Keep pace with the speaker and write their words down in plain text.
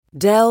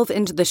Delve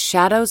into the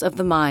shadows of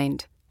the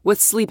mind with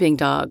Sleeping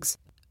Dogs,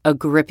 a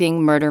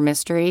gripping murder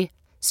mystery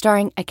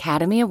starring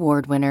Academy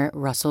Award winner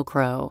Russell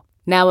Crowe.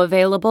 Now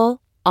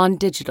available on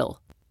digital.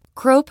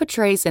 Crowe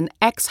portrays an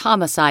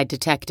ex-homicide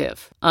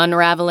detective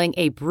unraveling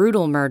a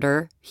brutal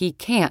murder he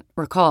can't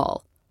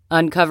recall.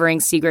 Uncovering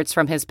secrets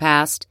from his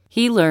past,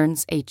 he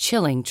learns a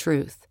chilling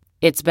truth.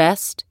 It's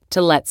best to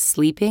let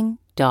sleeping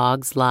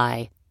dogs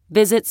lie.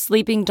 Visit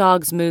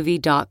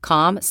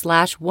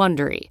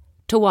sleepingdogsmovie.com/Wondery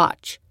to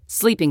watch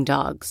Sleeping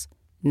Dogs,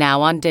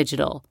 now on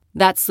digital.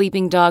 That's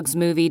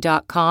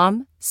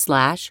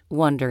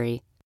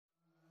sleepingdogsmovie.com/Wondery.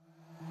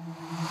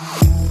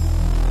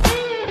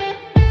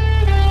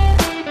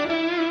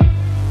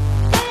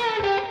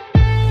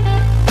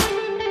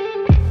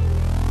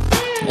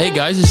 Hey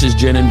guys, this is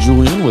Jen and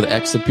Julian with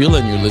X Appeal,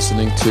 and you're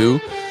listening to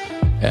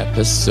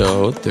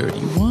episode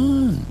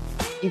 31.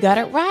 You got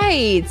it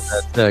right.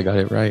 I got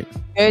it right.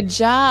 Good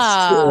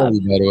job. It's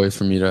by the way,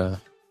 for me to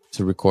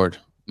record.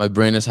 My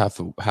brain is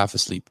half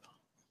asleep.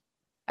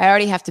 I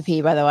already have to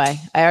pee, by the way.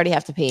 I already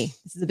have to pee.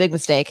 This is a big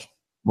mistake.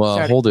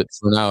 Well, hold it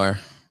for an hour.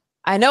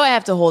 I know I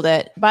have to hold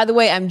it. By the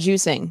way, I'm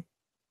juicing.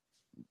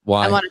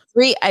 Why?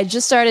 I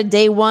just started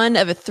day 1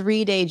 of a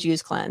 3-day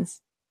juice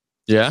cleanse.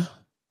 Yeah?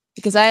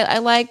 Because I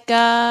like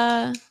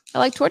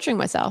torturing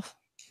myself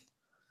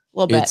a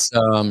little bit.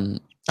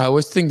 I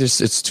always think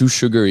it's too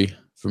sugary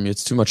for me.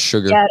 It's too much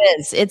sugar. Yeah,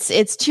 it is.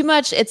 It's too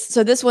much.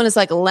 So this one is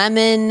like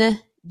lemon,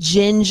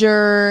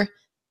 ginger,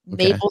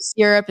 maple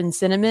syrup, and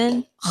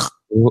cinnamon.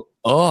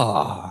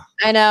 Oh,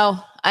 I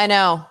know.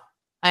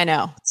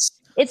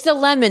 It's the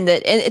lemon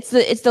it's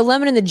the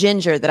lemon and the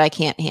ginger that I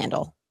can't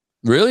handle.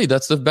 Really?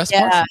 That's the best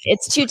part? Yeah,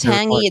 it's too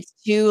tangy. It's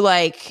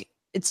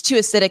too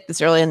acidic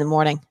this early in the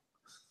morning.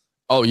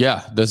 Oh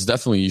yeah, that's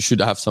definitely, you should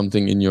have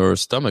something in your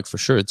stomach for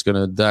sure. It's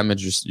gonna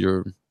damage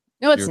your.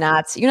 No, it's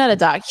not. You're not a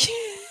doctor.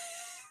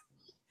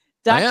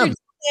 Dr.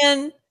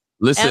 Julian.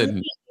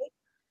 Listen,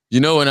 you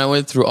know, when I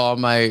went through all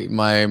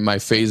my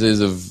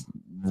phases of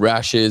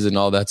rashes and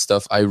all that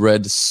stuff, I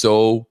read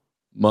so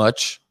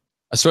much.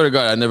 I swear to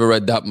God, I never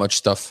read that much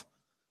stuff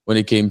when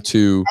it came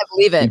to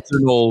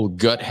internal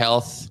gut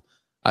health.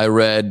 I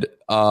read,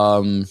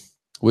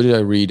 what did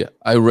I read?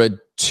 I read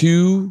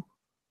 2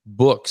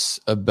 books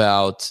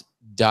about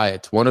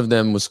diet. One of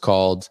them was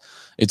called,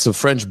 it's a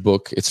French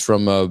book. It's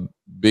from a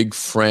big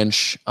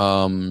French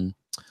doctor,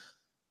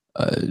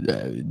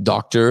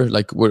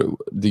 like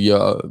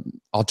the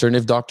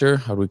alternative doctor.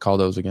 How do we call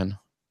those again?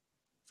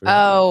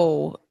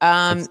 Medicine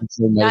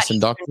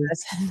doctor.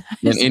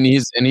 and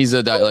he's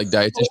a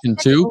dietitian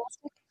too.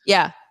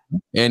 Yeah.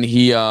 And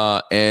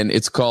and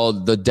it's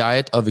called The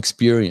Diet of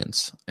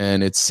Experience,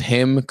 and it's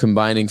him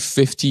combining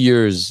 50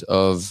 years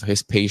of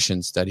his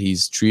patients that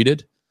he's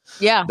treated.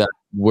 Yeah. That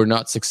were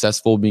not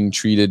successful being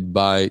treated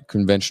by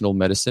conventional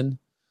medicine.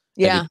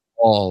 Yeah.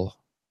 All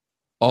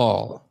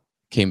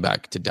came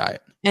back to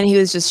diet. And he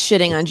was just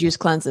shitting on juice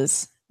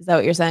cleanses. Is that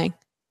what you're saying?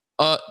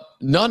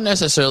 Not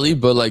necessarily,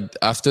 but like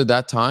after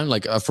that time,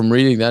 like from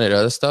reading that and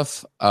other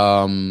stuff,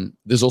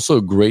 there's also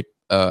a great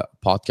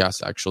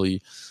podcast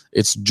actually.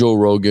 It's Joe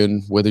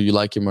Rogan, whether you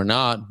like him or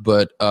not,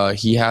 but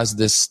he has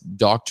this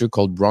doctor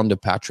called Rhonda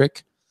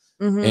Patrick.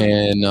 Mm-hmm.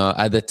 And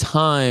at the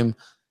time,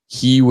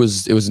 it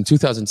was in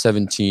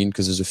 2017,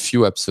 because there's a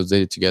few episodes they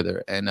did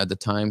together. And at the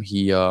time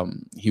he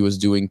was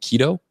doing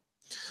keto.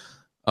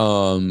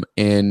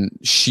 And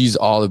she's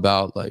all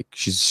about like,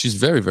 she's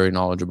very, very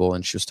knowledgeable.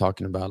 And she was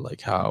talking about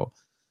like how,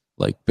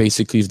 like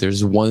basically if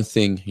there's one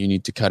thing you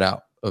need to cut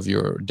out of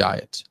your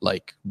diet,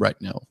 like right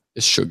now,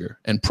 is sugar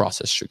and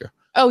processed sugar.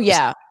 Oh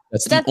yeah.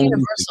 That's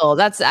universal.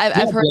 I've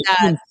heard that.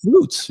 Even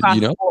fruits,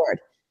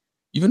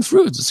 even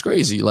fruits. It's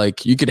crazy.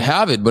 Like you could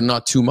have it, but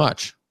not too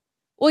much.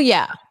 Well,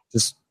 yeah.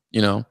 Just,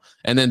 and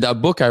then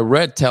that book I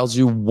read tells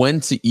you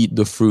when to eat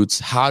the fruits,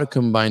 how to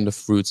combine the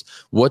fruits,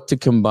 what to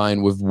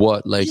combine with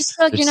what. Like, I just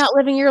feel like you're not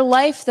living your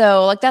life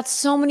though. Like that's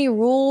so many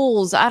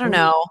rules. I don't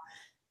know.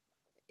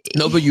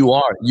 No, but you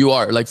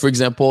are. Like, for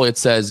example, it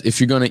says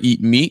if you're going to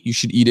eat meat, you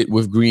should eat it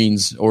with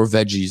greens or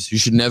veggies. You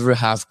should never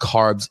have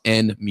carbs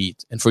and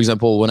meat. And for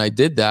example, when I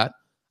did that,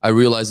 I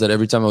realized that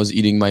every time I was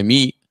eating my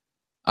meat,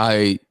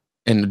 and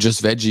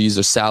just veggies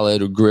or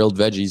salad or grilled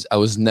veggies, I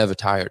was never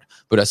tired.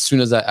 But as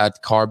soon as I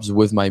add carbs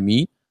with my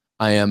meat,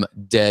 I am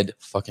dead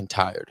fucking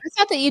tired. I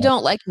thought that you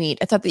don't like meat.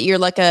 I thought that you're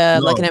like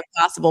an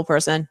impossible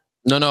person.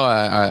 No,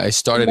 I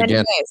started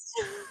again.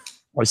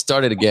 I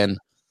started again.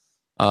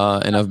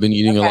 And I've been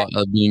eating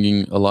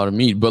a lot of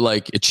meat, but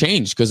like it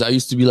changed because I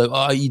used to be like,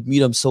 oh, I eat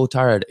meat, I'm so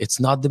tired. It's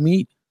not the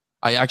meat.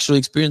 I actually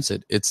experience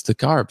it. It's the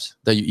carbs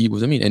that you eat with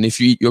the meat. And if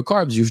you eat your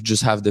carbs, you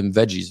just have them with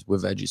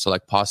veggies. So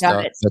like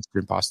pasta,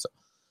 vegetarian pasta.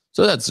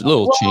 So that's a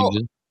little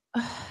changes.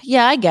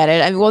 Yeah, I get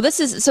it. I mean, well, it's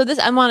a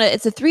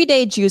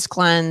 3-day juice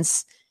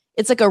cleanse.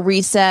 It's like a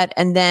reset.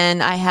 And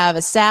then I have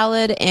a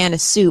salad and a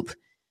soup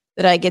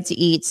that I get to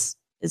eat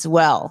as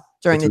well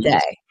during the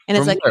day. And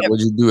it's like,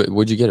 where'd you do it?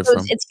 Where'd you get it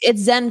from?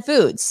 It's Zen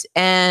Foods.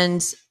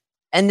 And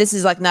this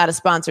is like not a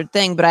sponsored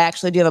thing, but I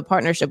actually do have a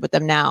partnership with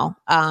them now.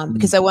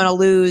 Because I want to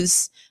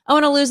lose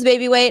the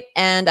baby weight,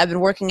 and I've been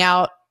working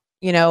out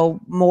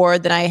more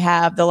than I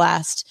have the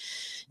last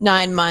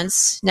 9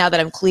 months now that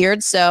I'm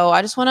cleared. So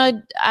I just want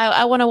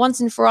to once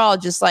and for all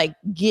just like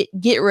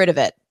get rid of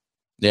it.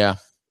 Yeah.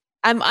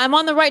 I'm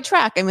on the right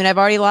track. I mean, I've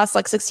already lost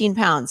like 16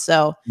 pounds.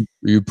 So are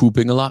you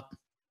pooping a lot?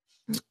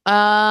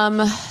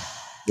 With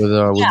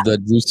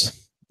the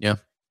juice? Yeah.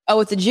 Oh,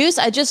 with the juice?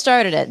 I just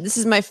started it. This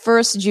is my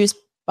first juice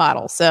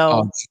bottle.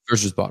 So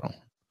first juice bottle.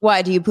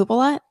 Why? Do you poop a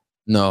lot?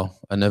 No,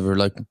 I never.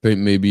 Like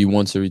maybe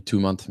once every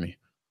 2 months for me.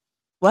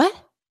 What?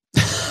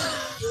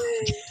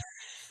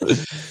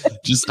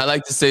 I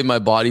like to say my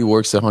body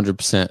works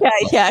 100%.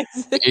 Yeah.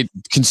 It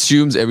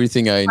consumes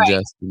everything I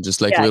ingest, and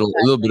just like a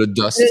little bit of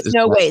dust. There's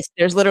no waste.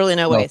 There's literally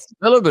no waste.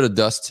 A little bit of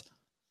dust.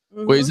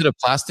 Mm-hmm. Wait, is it a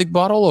plastic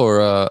bottle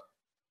or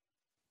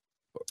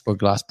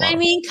glass bottle? I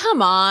mean,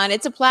 come on,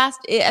 it's a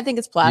plastic. I think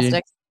it's plastic. Yeah.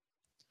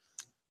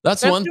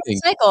 That's one thing.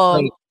 Like,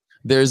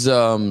 there's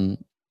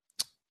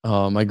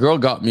my girl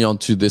got me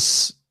onto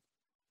this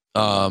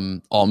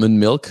almond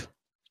milk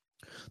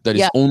that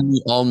is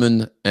only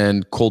almond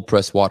and cold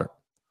pressed water.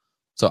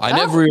 So I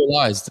never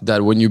realized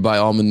that when you buy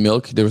almond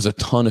milk, there was a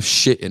ton of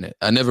shit in it.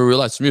 I never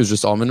realized. For me, it was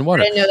just almond and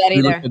water. I didn't know that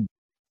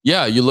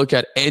either. You look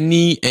at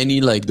any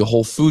like the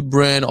Whole Food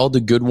brand, all the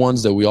good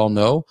ones that we all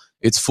know,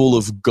 it's full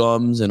of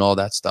gums and all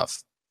that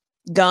stuff.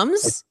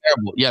 Gums? It's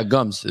terrible. Yeah,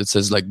 gums. It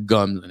says like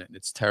gums in it.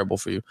 It's terrible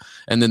for you.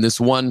 And then this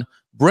one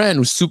brand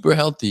was super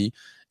healthy,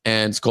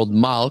 and it's called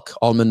Malk,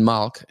 almond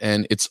Malk,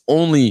 and it's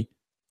only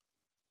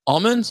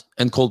almonds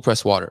and cold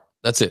pressed water.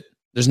 That's it.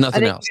 There's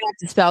nothing else. You have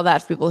to spell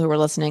that for people who are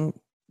listening.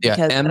 Yeah,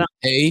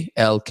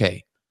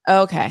 MALK.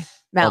 Okay,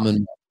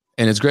 almond,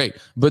 and it's great.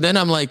 But then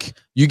I'm like,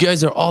 you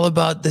guys are all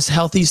about this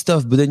healthy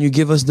stuff, but then you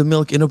give us the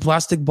milk in a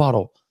plastic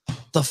bottle. What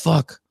the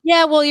fuck?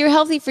 Yeah, well, you're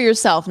healthy for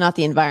yourself, not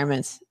the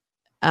environment.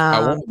 I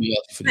want to be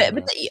healthy for the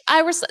environment.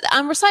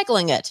 I'm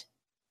recycling it,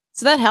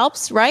 so that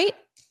helps, right?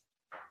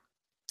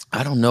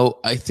 I don't know.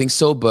 I think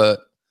so, but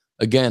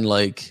again,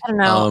 like, I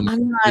don't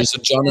know. There's a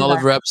John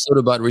Oliver episode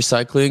about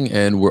recycling,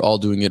 and we're all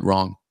doing it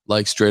wrong.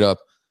 Like, straight up.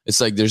 It's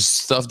like there's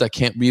stuff that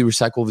can't be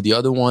recycled with the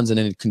other ones, and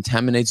then it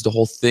contaminates the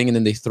whole thing, and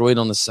then they throw it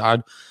on the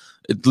side.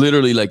 It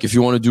literally, like, if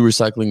you want to do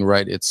recycling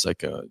right, it's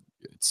like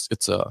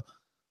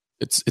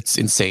it's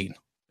insane.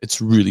 It's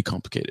really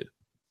complicated.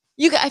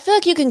 I feel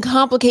like you can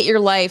complicate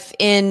your life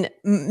in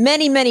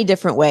many, many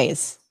different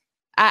ways.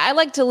 I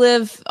like to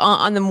live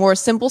on the more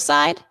simple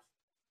side.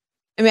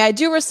 I mean, I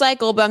do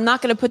recycle, but I'm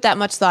not going to put that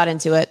much thought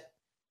into it.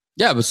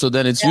 Yeah, but so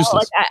then it's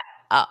useless.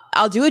 Like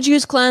I'll do a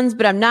juice cleanse,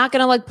 but I'm not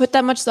going to like put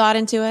that much thought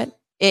into it.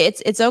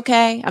 It's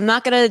okay. I'm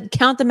not going to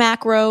count the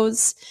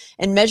macros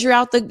and measure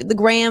out the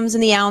grams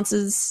and the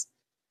ounces.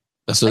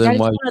 So then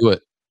why do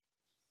it?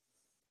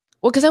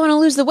 Well, because I want to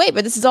lose the weight,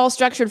 but this is all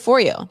structured for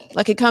you.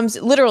 Like, it comes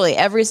literally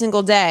every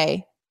single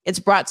day. It's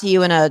brought to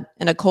you in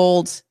a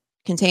cold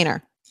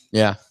container.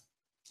 Yeah.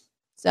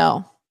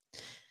 So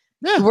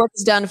the work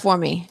is done for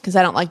me because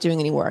I don't like doing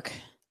any work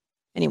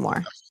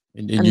anymore.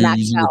 And you're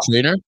using a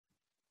trainer?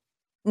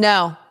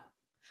 No.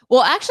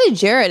 Well, actually,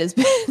 Jared has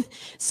been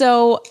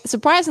so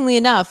surprisingly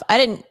enough.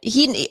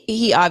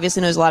 He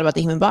obviously knows a lot about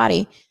the human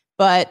body,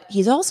 but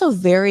he's also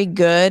very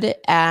good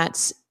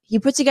at. He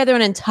put together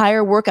an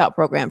entire workout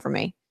program for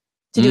me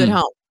to do at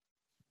home.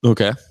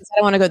 Okay. I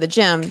don't want to go to the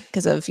gym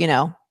because of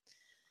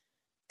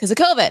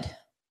COVID.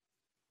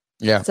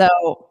 Yeah.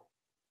 So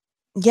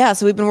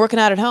we've been working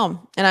out at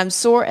home, and I'm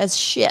sore as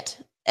shit.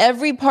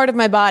 Every part of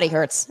my body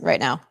hurts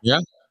right now. Yeah.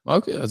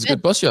 Okay, that's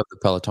good. Plus, you have the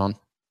Peloton.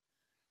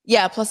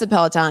 Yeah, plus the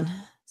Peloton.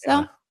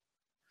 So,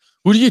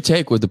 who do you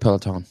take with the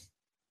Peloton?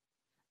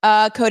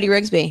 Cody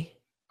Rigsby.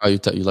 Oh, you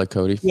like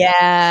Cody?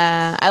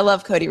 Yeah, I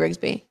love Cody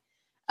Rigsby.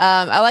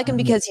 I like him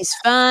because he's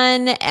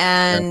fun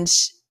and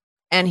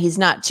he's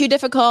not too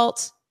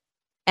difficult,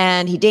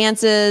 and he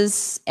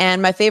dances.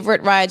 And my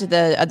favorite rides are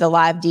the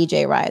live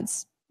DJ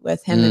rides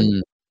with him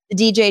and the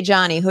DJ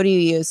Johnny. Who do you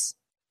use?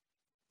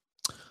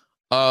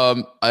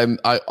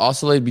 I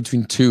oscillate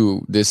between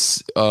two.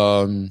 This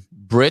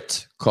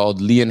Brit called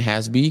Leanne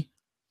Hasby.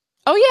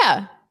 Oh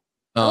yeah.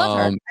 I love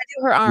her. I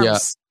do her arms. Yeah.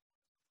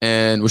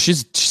 And she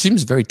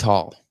seems very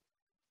tall.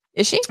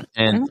 Is she?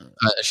 And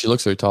she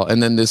looks very tall.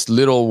 And then this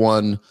little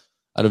one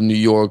out of New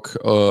York,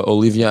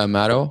 Olivia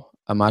Amato.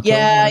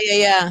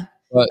 Yeah.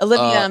 But,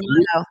 Olivia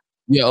Amato.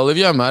 Yeah,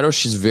 Olivia Amato.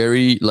 She's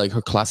very like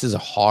her classes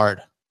are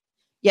hard.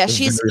 Yeah,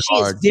 she's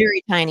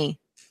very tiny.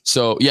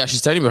 So yeah,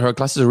 she's tiny, but her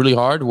classes are really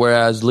hard.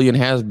 Whereas Leanne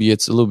Hasby,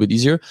 it's a little bit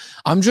easier.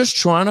 I'm just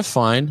trying to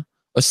find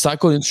a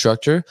cycle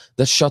instructor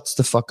that shuts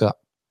the fuck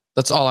up.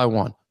 That's all I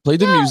want. Play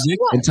the music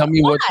and tell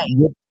me what.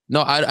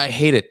 No, I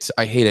hate it.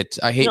 I hate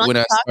when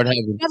I start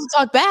having. You have to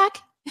talk back.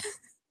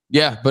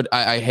 Yeah, but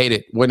I hate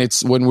it when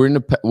we're in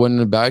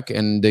the back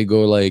and they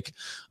go like,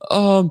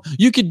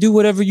 you can do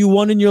whatever you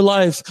want in your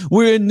life.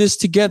 We're in this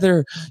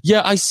together.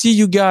 Yeah, I see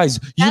you guys.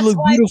 You look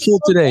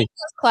beautiful today.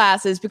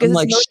 Classes because I'm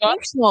it's like,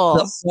 emotional.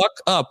 Shut the fuck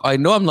up. I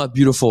know I'm not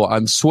beautiful.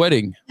 I'm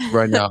sweating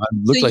right now. I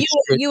look so like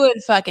you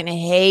would fucking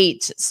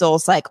hate Soul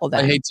Cycle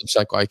then. I hate Soul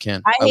Cycle. I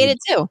can't. I hate it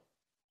too.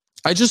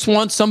 I just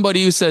want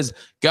somebody who says,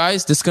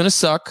 guys, this is going to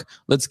suck.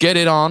 Let's get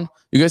it on.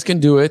 You guys can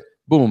do it.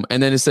 boom,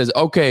 and then it says,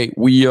 okay,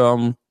 we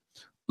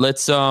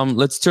let's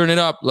turn it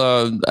up,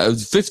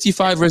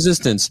 55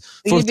 resistance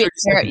for You'd 30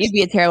 seconds. you'd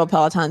be a terrible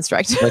Peloton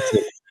instructor. That's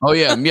it. Oh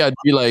yeah, I'd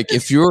be like,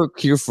 if you're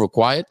here for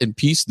quiet and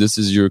peace, this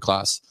is your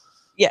class.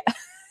 Yeah.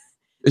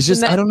 It's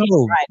just, I don't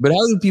know, but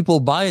how do people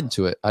buy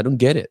into it? I don't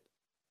get it.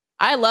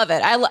 I love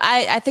it.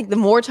 I think the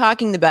more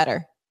talking, the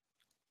better,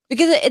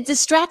 because it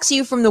distracts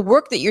you from the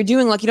work that you're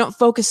doing. Like, you don't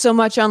focus so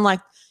much on, like,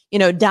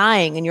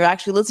 dying, and you're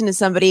actually listening to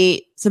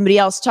somebody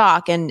else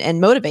talk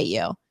and motivate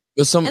you.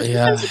 But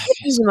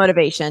It's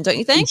motivation, don't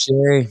you think?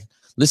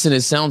 Listen,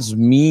 it sounds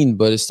mean,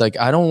 but it's like,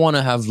 I don't want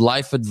to have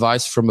life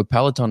advice from a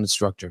Peloton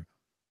instructor.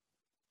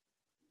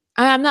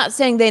 I'm not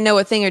saying they know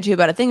a thing or two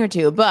about a thing or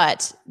two,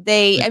 but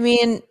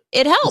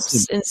it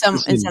helps in some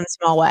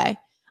small way.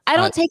 I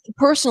don't take it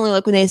personally,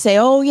 like when they say,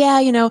 "Oh yeah,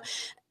 you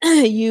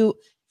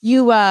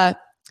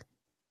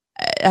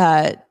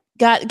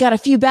got a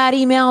few bad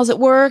emails at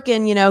work,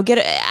 and get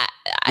it."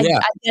 I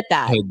get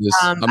that.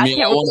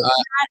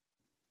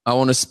 I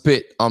want to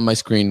spit on my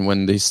screen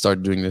when they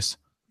start doing this.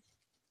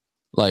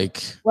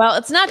 Like, well,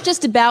 it's not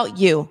just about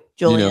you,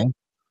 Julian.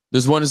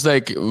 There's one is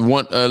like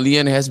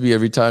Leanne Hesby,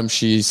 every time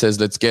she says,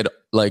 let's get,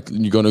 like,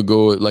 you're going to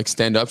go, like,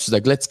 stand up. She's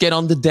like, let's get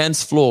on the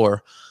dance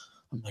floor.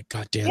 I'm like,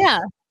 God damn.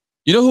 Yeah.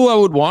 You know who I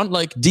would want?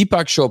 Like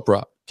Deepak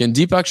Chopra. Can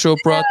Deepak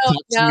Chopra talk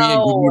to me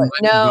and give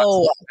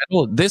me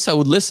advice? This I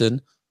would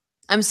listen.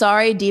 I'm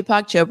sorry,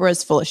 Deepak Chopra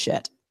is full of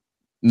shit.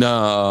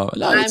 No, I'm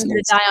going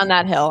to die on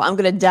that hill. I'm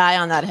going to die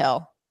on that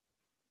hill.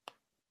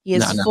 He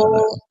is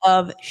full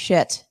of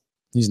shit.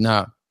 He's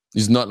not.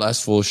 He's not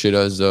as full of shit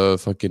as a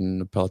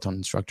fucking Peloton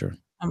instructor.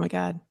 Oh my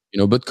God.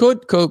 But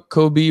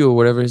Kobe or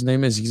whatever his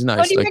name is, he's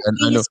nice. Like,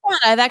 he's fun.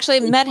 I've actually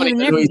met him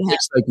and interviewed him.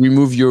 Like,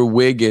 remove your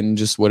wig and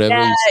just whatever.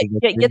 Yeah,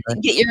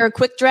 get your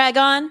quick drag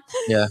on.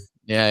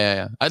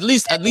 Yeah. At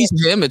least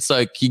him, it's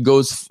like he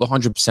goes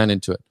 100%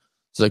 into it.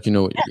 It's like,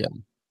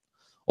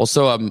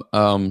 Also,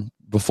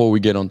 before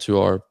we get onto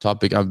our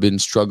topic, I've been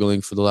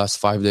struggling for the last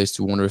 5 days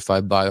to wonder if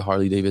I buy a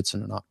Harley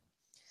Davidson or not.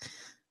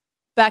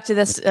 Back to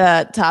this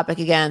topic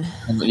again.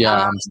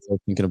 Yeah, I'm still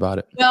thinking about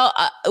it.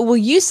 Well,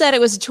 you said it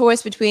was a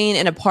choice between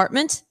an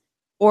apartment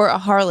or a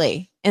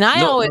Harley, and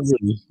I'm always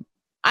opting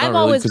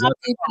for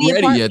the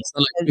apartment. It's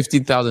not like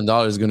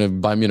 $15,000 is going to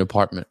buy me an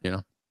apartment,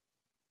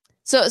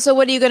 So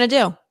what are you going to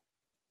do?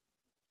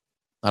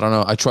 I don't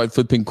know. I tried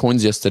flipping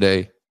coins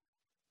yesterday,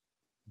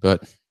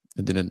 but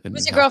it didn't.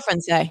 What's your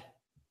girlfriend say?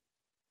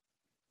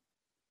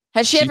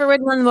 Has she ever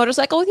ridden on the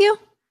motorcycle with you?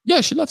 Yeah,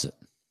 she loves it.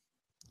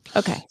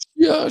 Okay.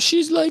 Yeah,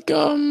 she's like,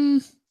 I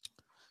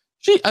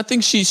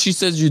think she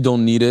says you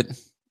don't need it,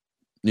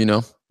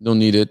 don't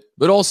need it.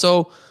 But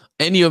also,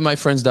 any of my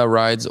friends that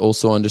rides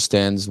also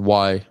understands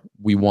why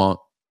we want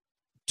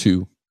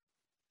to,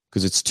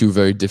 because it's two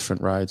very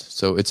different rides.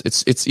 So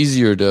it's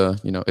easier to,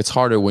 it's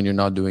harder when you're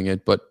not doing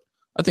it. But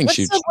I think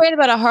What's so great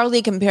about a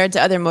Harley compared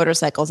to other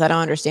motorcycles? I don't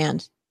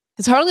understand.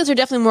 Because Harleys are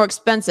definitely more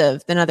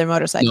expensive than other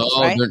motorcycles,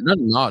 right?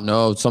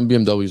 No, some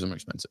BMWs are more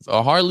expensive.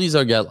 Harleys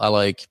are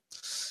like,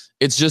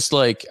 it's just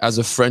like, as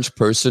a French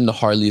person, the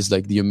Harley is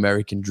like the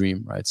American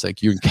dream, right? It's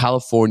like you're in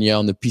California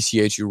on the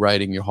PCH, you're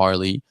riding your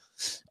Harley.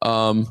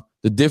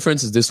 The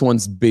difference is this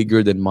one's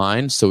bigger than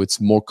mine, so it's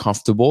more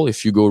comfortable.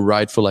 If you go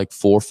ride for like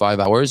 4 or 5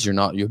 hours,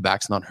 your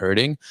back's not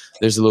hurting.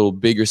 There's a little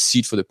bigger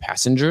seat for the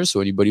passenger, so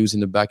anybody who's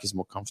in the back is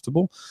more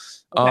comfortable.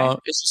 Okay.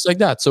 It's just like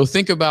that. So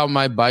think about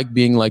my bike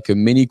being like a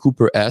Mini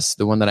Cooper S,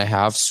 the one that I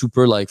have,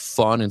 super like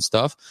fun and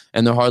stuff,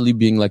 and the Harley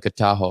being like a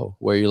Tahoe,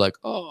 where you're like,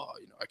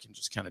 I can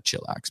just kind of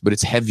chillax, but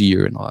it's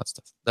heavier and all that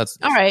stuff. That's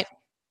all right.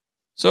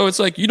 So it's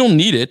like, you don't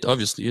need it,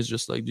 obviously. It's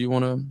just like, do you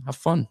want to have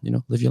fun,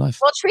 live your life?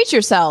 Well, treat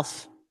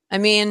yourself. I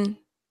mean,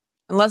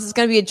 unless it's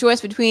going to be a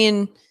choice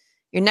between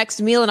your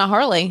next meal and a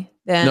Harley,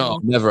 then no,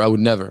 never. I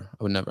would never.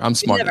 I'm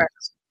smart. Never.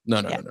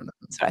 No.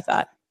 That's what I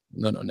thought.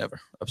 No, never.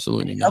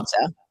 Absolutely not. I hope so.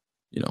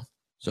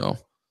 So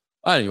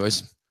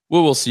anyways,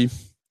 we'll see.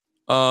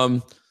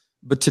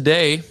 But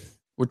today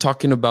we're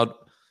talking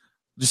about,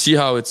 you see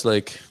how it's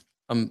like,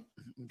 I'm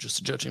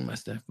just judging my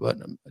stuff, but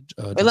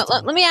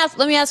let me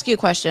ask you a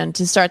question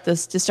to start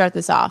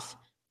this off.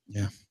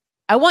 Yeah.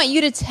 I want you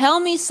to tell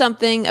me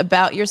something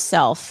about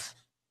yourself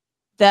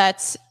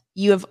that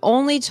you have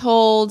only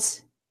told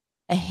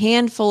a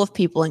handful of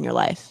people in your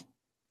life.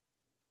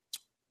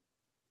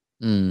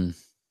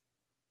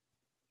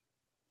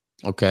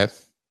 Okay.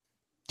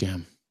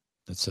 Damn.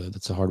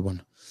 That's a hard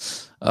one.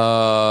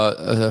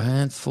 A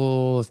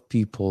handful of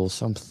people,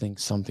 something,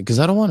 because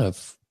I don't want to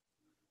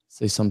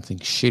say something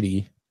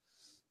shitty.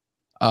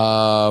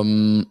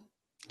 Even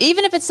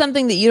if it's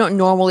something that you don't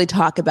normally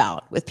talk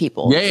about with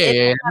people.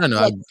 Yeah. No.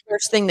 Like the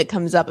first thing that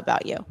comes up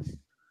about you.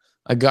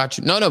 I got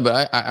you. No,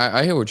 but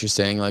I hear what you're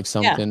saying. Like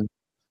something.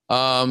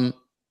 Yeah.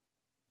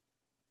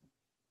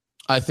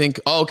 I think.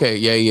 Okay.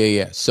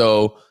 Yeah.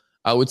 So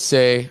I would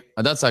say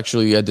that's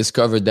actually, I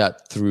discovered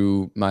that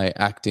through my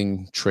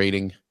acting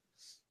training.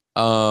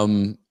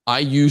 I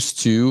used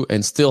to,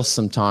 and still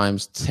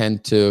sometimes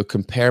tend to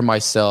compare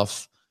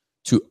myself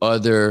to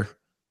other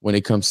when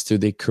it comes to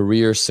their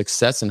career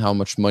success and how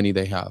much money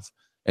they have.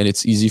 and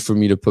it's easy for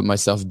me to put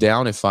myself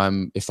down if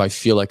I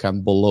feel like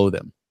I'm below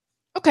them.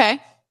 Okay.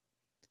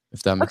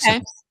 If that makes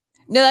sense.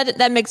 No,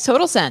 that makes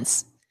total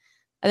sense.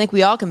 I think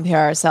we all compare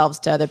ourselves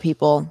to other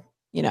people,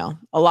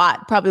 a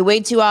lot, probably way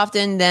too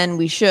often than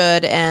we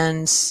should.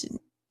 And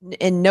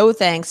no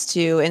thanks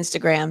to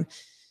Instagram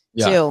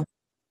too,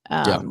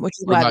 which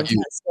is why I've been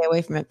trying to stay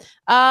away from it.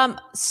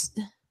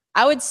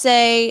 I would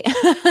say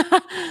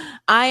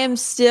I am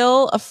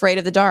still afraid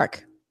of the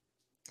dark.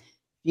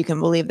 You can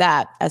believe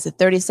that as a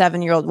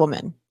 37-year-old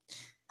woman.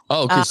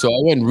 Oh, okay. So I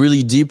went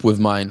really deep with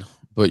mine,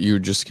 but you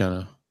just kind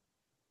of.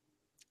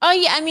 Oh,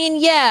 yeah. I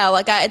mean, yeah.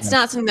 Like, it's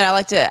not something that I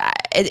like to.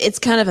 It's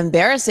kind of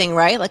embarrassing,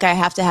 right? Like, I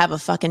have to have a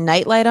fucking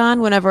nightlight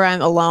on whenever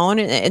I'm alone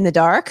in the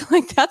dark.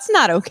 Like, that's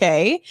not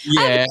okay.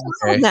 Yeah.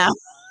 Okay. Now.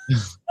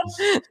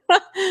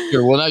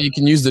 Sure. Well, now you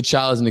can use the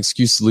child as an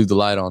excuse to leave the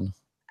light on.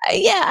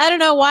 Yeah, I don't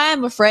know why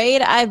I'm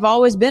afraid. I've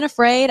always been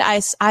afraid.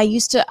 I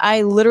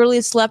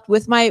literally slept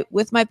with my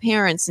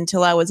parents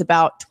until I was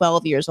about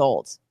 12 years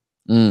old.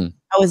 I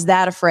was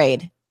that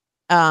afraid.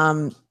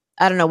 I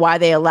don't know why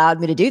they allowed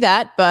me to do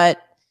that,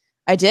 but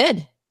I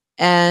did.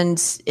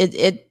 And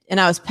and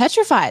I was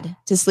petrified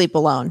to sleep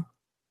alone.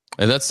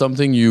 And that's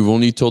something you've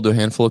only told a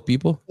handful of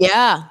people?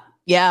 Yeah.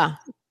 Yeah.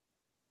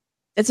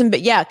 Because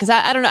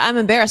I don't know. I'm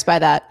embarrassed by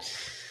that.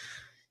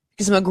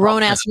 Because I'm a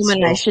grown-ass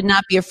woman and I should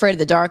not be afraid of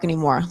the dark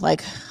anymore.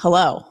 Like,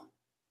 hello.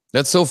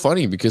 That's so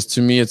funny because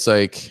to me, it's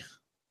like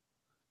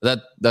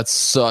that's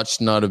such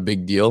not a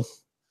big deal.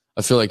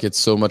 I feel like it's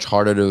so much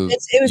harder to.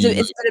 It's been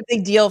a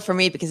big deal for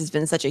me because it's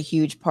been such a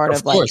huge part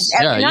of like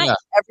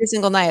every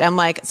single night. I'm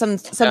like,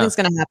 something's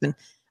going to happen.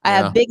 I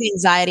have big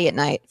anxiety at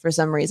night for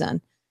some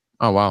reason.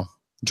 Oh, wow.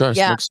 Try to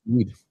smoke some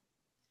weed.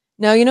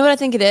 No, you know what I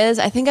think it is?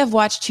 I think I've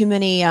watched too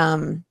many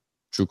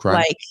true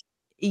crime.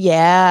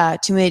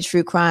 Too many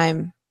true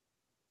crime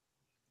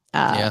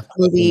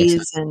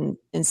movies and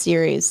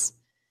series.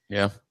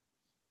 Yeah.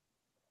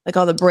 Like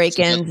all the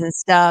break-ins and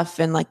stuff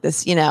and like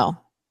this,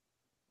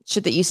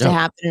 shit that used to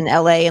happen in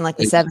LA in like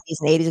the 70s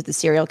and 80s with the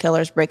serial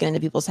killers breaking into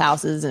people's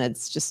houses. And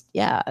it's just,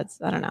 I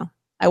don't know.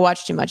 I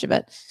watched too much of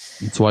it.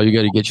 That's why you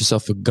got to get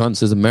yourself a gun,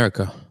 says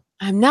America.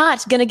 I'm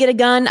not going to get a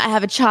gun. I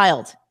have a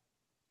child.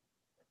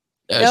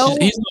 No.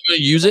 He's not going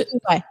to use it.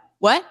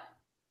 What?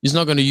 He's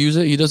not going to use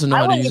it. He doesn't know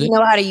how to use it. I don't even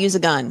know how to use a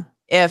gun.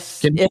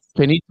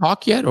 Can he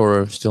talk yet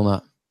or still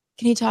not?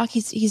 Can he talk?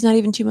 He's not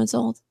even 2 months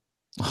old.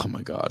 Oh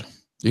my God.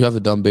 You have a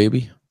dumb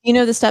baby? You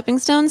know the stepping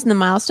stones and the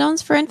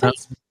milestones for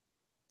infants?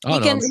 Oh,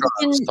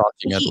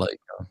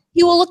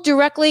 he will look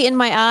directly in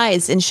my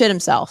eyes and shit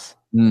himself.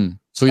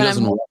 So he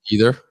doesn't walk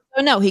either?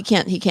 Oh, no, he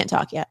can't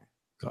talk yet.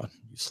 God,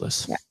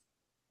 useless.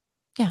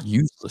 Yeah.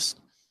 Useless.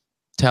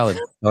 Tell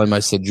him I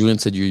said, Julian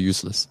said you're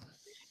useless.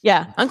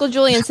 Yeah. Uncle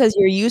Julian says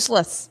you're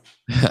useless.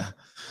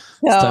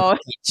 So,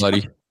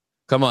 buddy.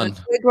 Come on.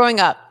 Growing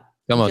up.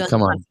 Come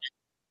on.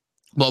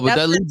 Well, but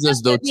that leads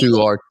us though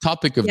to our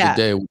topic of the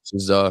day, which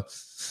is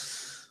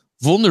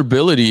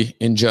vulnerability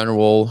in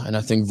general, and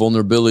I think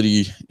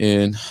vulnerability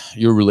in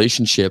your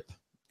relationship,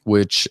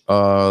 which it's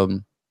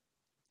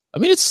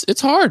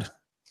hard.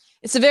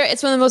 It's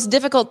one of the most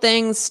difficult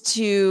things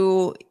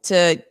to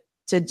get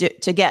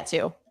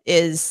to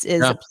is a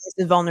place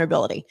of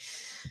vulnerability.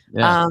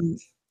 Yeah.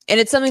 And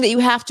it's something that you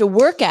have to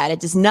work at. It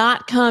does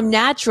not come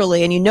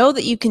naturally. And you know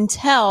that you can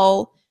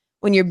tell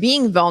when you're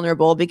being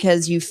vulnerable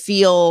because you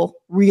feel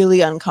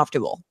really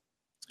uncomfortable.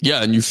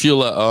 Yeah, and you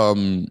feel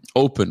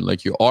open,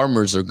 like your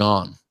armors are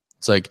gone.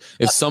 It's like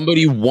if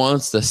somebody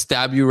wants to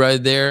stab you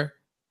right there,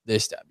 they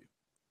stab you.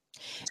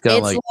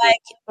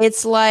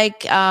 It's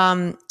like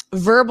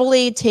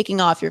verbally taking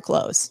off your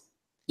clothes.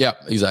 Yeah,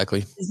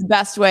 exactly. Is the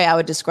best way I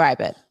would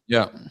describe it.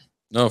 Yeah,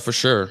 no, for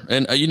sure.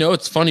 And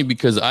it's funny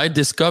because I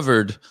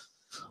discovered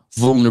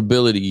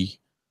vulnerability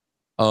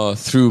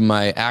through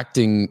my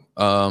acting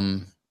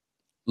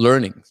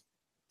learning.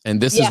 And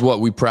this is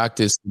what we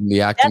practice in the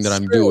acting that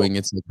I'm doing.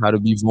 It's like how to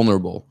be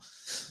vulnerable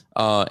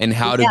and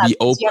how to be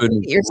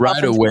open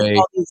right away.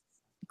 All these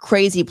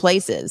crazy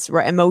places,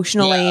 right?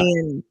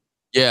 Emotionally.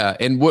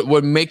 And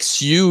what makes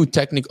you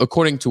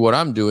according to what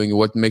I'm doing,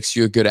 what makes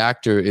you a good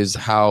actor is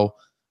how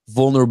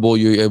vulnerable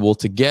you're able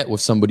to get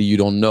with somebody you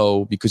don't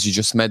know because you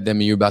just met them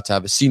and you're about to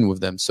have a scene with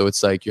them. So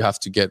it's like you have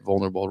to get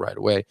vulnerable right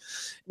away.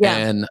 Yeah.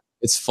 And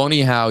it's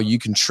funny how you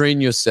can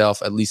train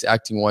yourself, at least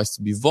acting wise,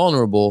 to be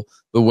vulnerable.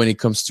 But when it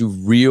comes to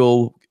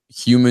real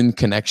human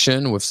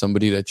connection with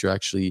somebody that you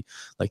actually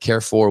like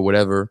care for or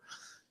whatever,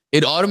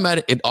 it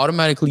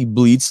automatically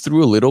bleeds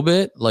through a little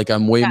bit. Like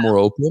I'm way more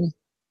open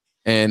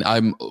and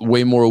I'm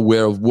way more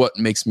aware of what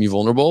makes me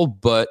vulnerable,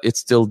 but it's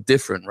still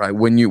different, right?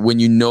 When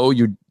you know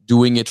you're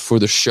doing it for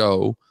the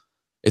show,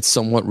 it's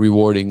somewhat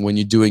rewarding. When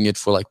you're doing it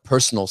for like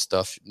personal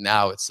stuff,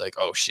 now it's like,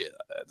 oh shit,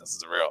 this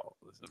is real.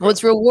 Well,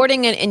 it's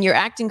rewarding in your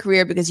acting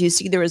career because you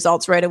see the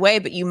results right away,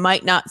 but you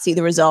might not see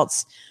the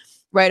results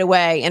right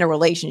away in a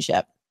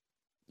relationship.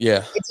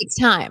 Yeah. It takes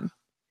time.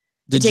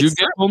 Did you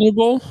get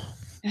vulnerable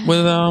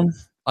with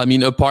I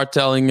mean, apart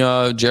telling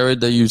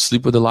Jared that you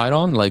sleep with the light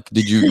on, like,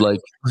 did you like?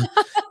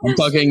 I'm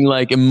talking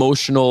like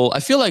emotional.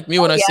 I feel like me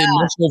when I say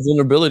emotional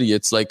vulnerability,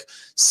 it's like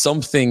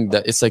something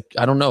that it's like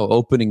I don't know,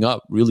 opening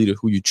up really to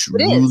who you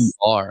truly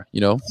are. You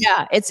know?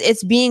 Yeah,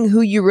 it's being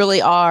who you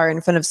really are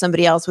in front of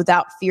somebody else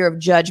without fear of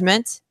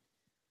judgment.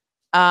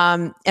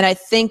 And I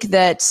think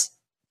that,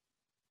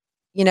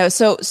 you know,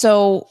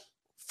 so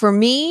for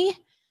me,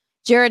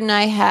 Jared and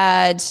I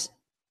had,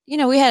 you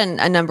know, we had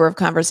a number of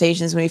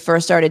conversations when we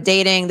first started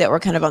dating that were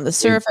kind of on the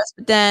surface,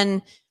 but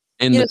then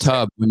in the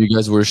tub when you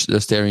guys were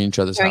staring each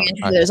other's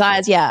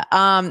eyes. Yeah.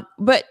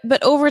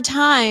 But over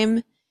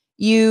time,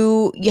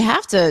 you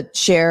have to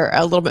share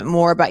a little bit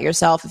more about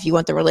yourself if you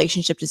want the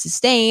relationship to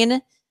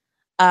sustain.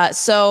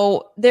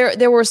 So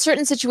there were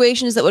certain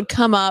situations that would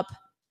come up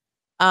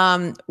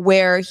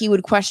where he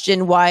would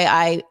question why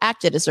I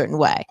acted a certain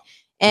way.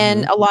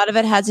 And a lot of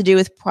it had to do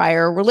with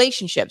prior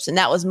relationships. And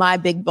that was my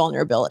big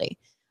vulnerability.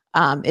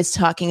 Is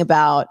talking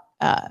about,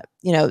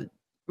 you know,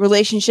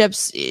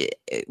 relationships,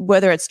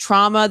 whether it's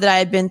trauma that I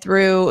had been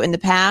through in the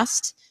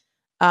past.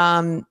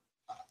 I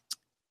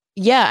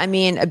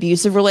mean,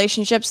 abusive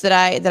relationships that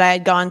I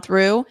had gone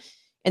through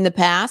in the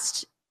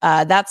past.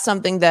 That's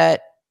something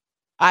that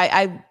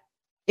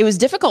it was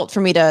difficult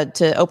for me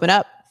to open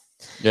up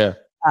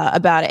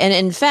about it. And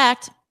in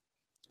fact,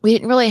 we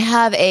didn't really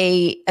have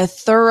a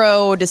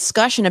thorough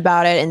discussion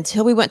about it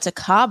until we went to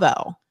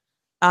Cabo.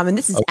 And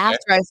this is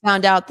after I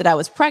found out that I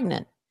was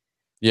pregnant.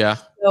 Yeah.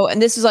 So, and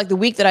this is like the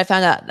week that I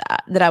found out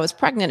that I was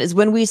pregnant is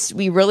when we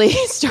really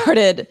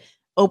started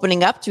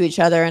opening up to each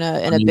other in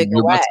a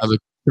bigger way. Have a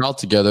child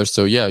together,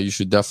 so yeah, you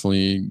should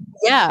definitely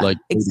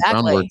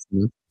exactly.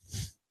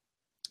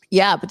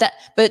 Yeah,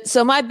 but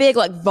so my big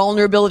like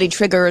vulnerability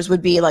triggers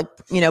would be like,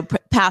 you know,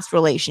 past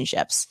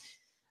relationships,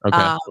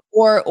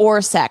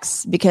 or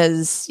sex,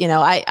 because you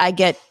know I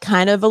get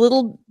kind of a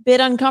little bit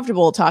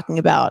uncomfortable talking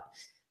about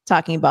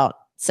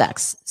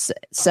sex.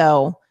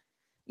 So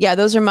yeah,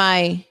 those are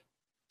my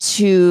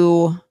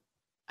two,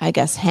 I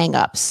guess,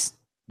 hang-ups.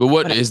 But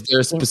what is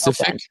there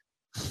specific?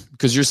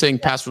 Because you're saying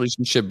past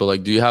relationship, but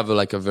like, do you have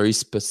a very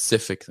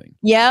specific thing?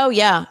 Yeah.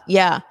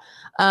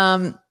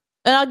 And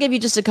I'll give you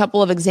just a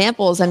couple of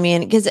examples. I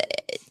mean, because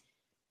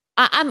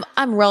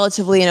I'm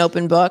relatively an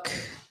open book,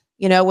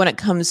 you know, when it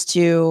comes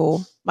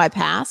to my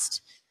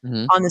past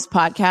on this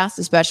podcast,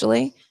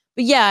 especially.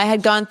 But yeah, I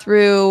had gone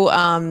through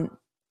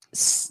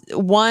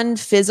one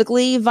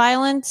physically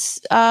violent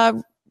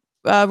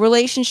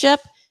relationship,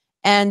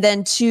 and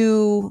then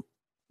two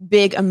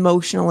big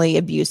emotionally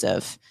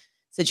abusive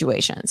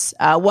situations.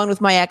 One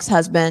with my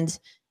ex-husband,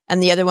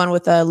 and the other one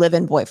with a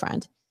live-in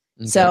boyfriend.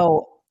 Okay.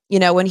 So, you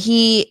know,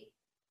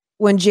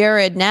 when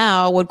Jared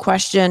now would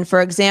question,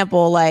 for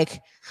example,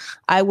 like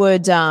I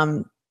would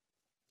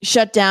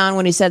shut down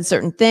when he said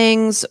certain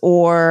things,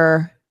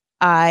 or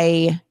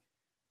I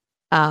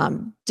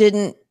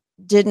didn't,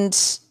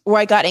 or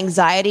I got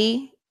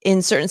anxiety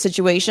in certain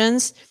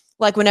situations,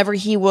 like whenever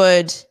he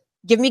would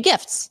give me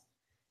gifts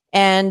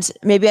and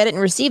maybe I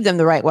didn't receive them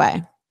the right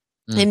way.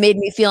 It made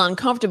me feel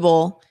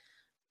uncomfortable,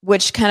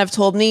 which kind of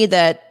told me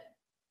that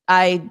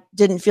I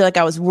didn't feel like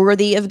I was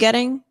worthy of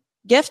getting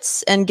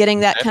gifts and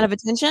getting that kind of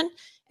attention.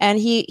 And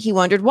he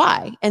wondered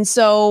why. And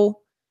so,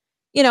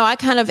 you know,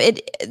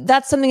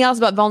 that's something else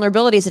about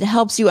vulnerabilities. It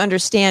helps you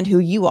understand who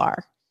you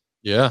are.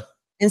 Yeah.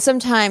 And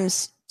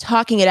sometimes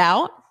talking it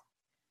out,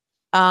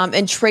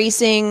 and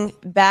tracing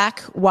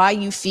back why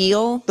you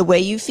feel the way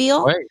you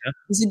feel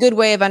is a good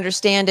way of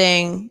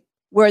understanding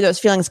where those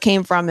feelings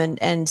came from,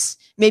 and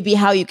maybe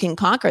how you can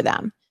conquer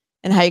them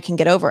and how you can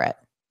get over it.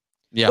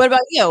 Yeah. What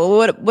about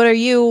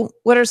you?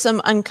 What are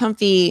some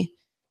uncomfy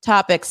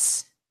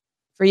topics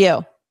for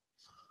you?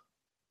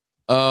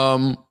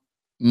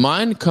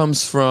 Mine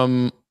comes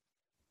from,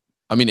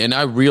 and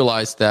I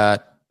realized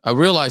that I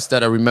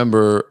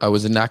remember I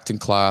was in acting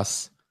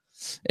class,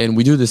 and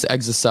we do this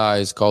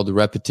exercise called the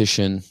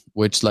repetition,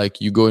 which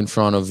like you go in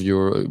front of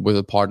with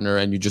a partner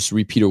and you just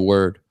repeat a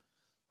word.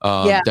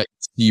 That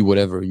you see,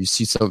 whatever you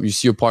see. So you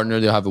see your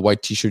partner, they'll have a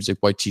white t-shirt, it's like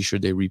white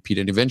t-shirt, they repeat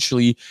it.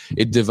 Eventually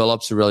it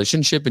develops a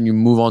relationship, and you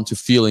move on to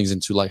feelings,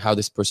 into like how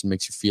this person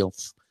makes you feel.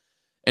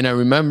 And I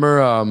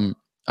remember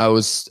I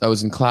was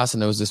in class,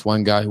 and there was this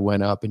one guy who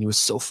went up, and he was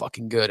so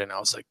fucking good, and I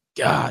was like,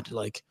 God,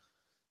 like,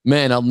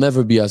 man, I'll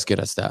never be as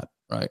good as that,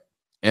 right?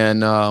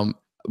 And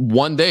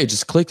one day it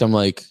just clicked. I'm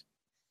like,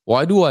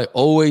 why do I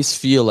always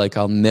feel like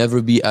I'll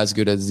never be as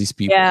good as these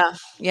people?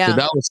 Yeah. So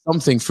that was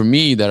something for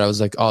me that I was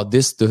like, oh,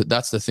 that's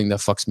the thing that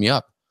fucks me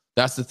up.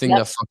 That's the thing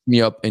that fucks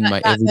me up in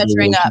my everyday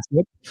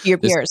relationship. Your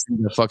peers.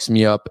 That fucks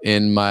me up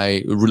in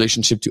my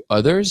relationship to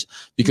others,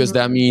 because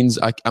that means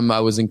I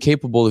was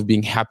incapable of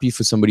being happy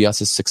for somebody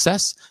else's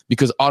success,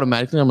 because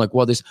automatically I'm like,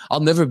 well,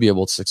 I'll never be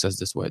able to succeed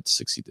this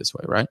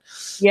way, right?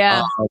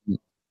 Yeah.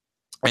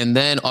 And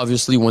then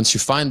obviously once you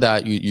find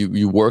that,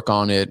 you work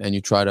on it and you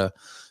try to.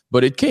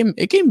 But it came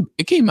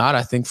out,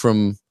 I think,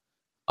 from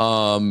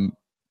I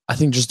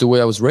think just the way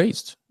I was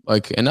raised.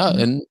 Like,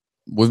 and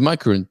with my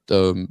current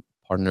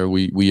partner,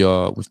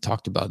 we've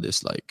talked about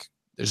this. Like,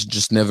 there's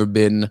just never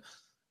been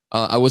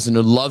I was in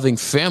a loving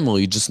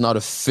family, just not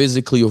a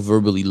physically or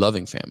verbally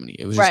loving family.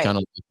 It was just kind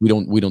of like,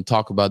 we don't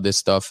talk about this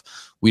stuff.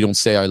 We don't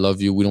say I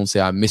love you. We don't say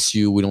I miss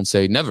you. We don't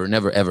say never,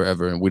 never, ever,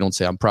 ever. And we don't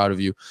say I'm proud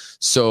of you.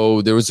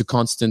 So there was a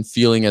constant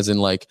feeling, as in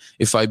like,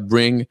 if I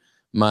bring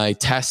my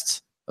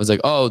test, I was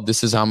like, oh,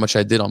 this is how much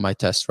I did on my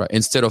test, right?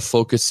 Instead of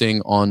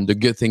focusing on the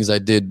good things I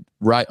did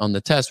right on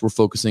the test, we're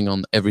focusing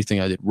on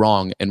everything I did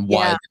wrong and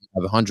why I didn't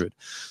have 100.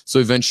 So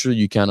eventually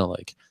you kind of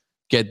like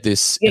get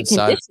this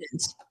inside.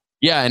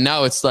 Yeah, and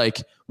now it's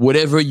like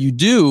whatever you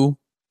do,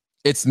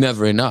 it's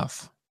never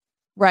enough.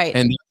 Right.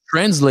 And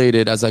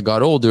translated as I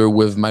got older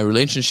with my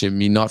relationship,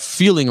 me not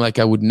feeling like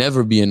I would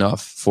never be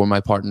enough for my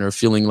partner,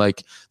 feeling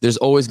like there's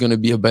always going to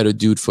be a better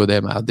dude for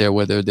them out there,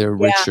 whether they're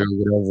rich or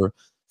whatever,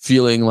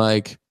 feeling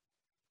like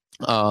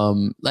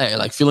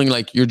feeling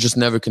like you're just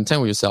never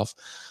content with yourself.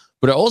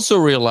 But I also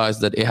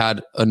realized that it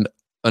had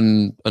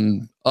a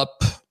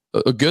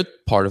good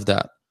part of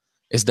that.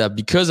 Is that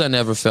because I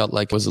never felt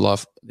like it was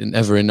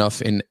ever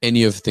enough in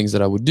any of the things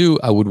that I would do,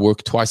 I would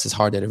work twice as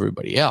hard as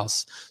everybody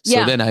else.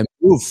 So then I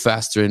moved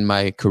faster in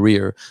my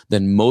career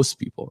than most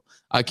people.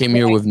 I came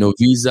here with no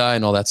visa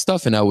and all that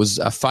stuff. And I was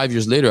 5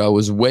 years later, I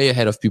was way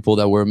ahead of people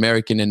that were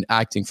American and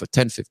acting for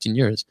 10, 15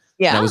 years.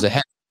 Yeah. And I was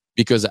ahead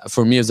because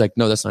for me, it's like,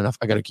 no, that's not enough.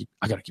 I gotta keep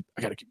doing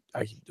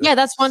it.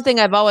 That's one thing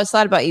I've always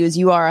thought about you is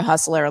you are a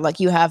hustler. Like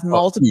you have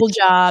multiple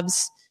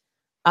jobs.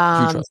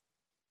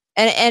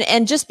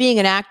 And just being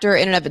an actor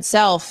in and of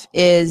itself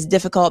is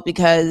difficult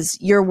because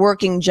you're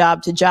working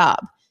job to job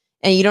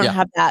and you don't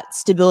have that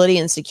stability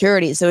and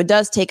security. So it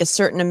does take a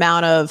certain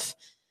amount of,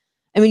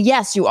 I mean,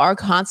 yes, you are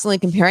constantly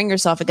comparing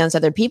yourself against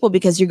other people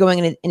because you're going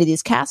into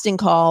these casting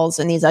calls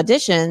and these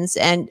auditions.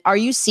 And are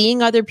you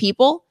seeing other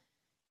people?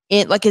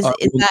 Is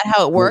that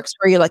how it works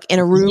where you're like in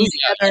a room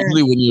together?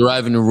 Usually when you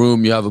arrive in a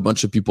room, you have a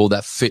bunch of people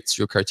that fits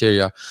your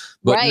criteria.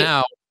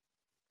 But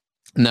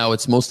now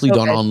it's mostly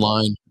done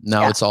online.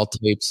 Now it's all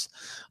tapes.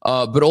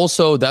 But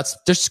also that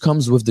just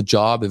comes with the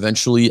job.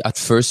 Eventually, at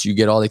first, you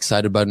get all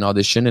excited about an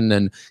audition. And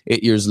then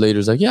 8 years later,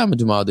 it's like, yeah, I'm going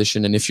to do my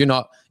audition. And if you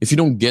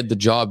don't get the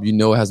job, you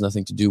know it has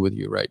nothing to do with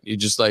you, right? You're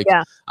just like,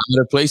 I'm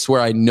at a place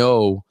where I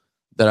know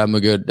that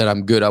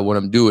I'm good at what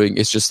I'm doing.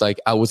 It's just like,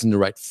 I wasn't the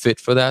right fit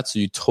for that. So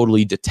you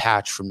totally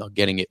detach from not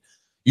getting it.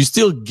 You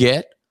still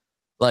get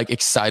like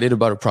excited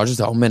about a project.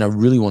 Oh man, I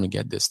really want to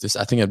get this.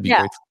 I think I'd be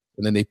great.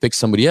 And then they pick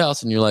somebody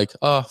else and you're like,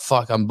 oh,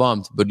 fuck, I'm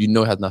bummed. But you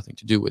know it has nothing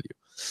to do with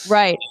you.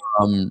 Right.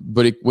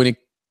 But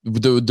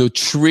the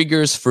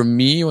triggers for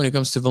me when it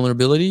comes to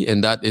vulnerability,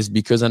 and that is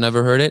because I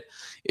never heard it,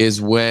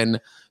 is when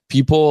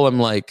people I'm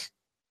like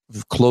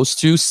close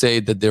to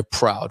say that they're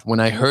proud. When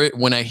I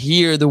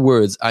hear the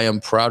words, I am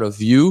proud of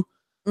you,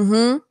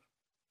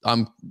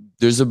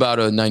 there's about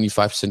a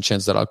 95%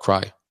 chance that I'll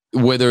cry.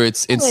 Whether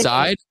it's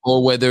inside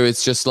or whether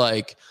it's just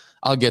like,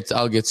 I'll get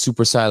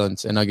super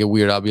silent and I'll get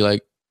weird. I'll be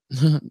like,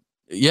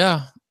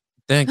 yeah,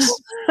 thanks.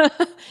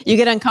 You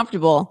get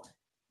uncomfortable.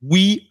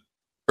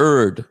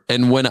 Weird.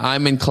 And when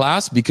I'm in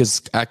class,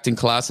 because acting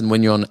class and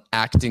when you're on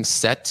acting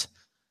set,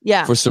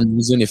 for some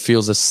reason it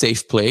feels a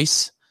safe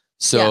place.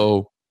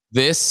 So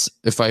this,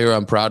 if I hear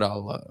I'm proud,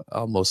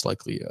 I'll most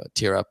likely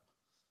tear up.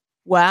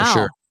 Wow.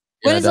 For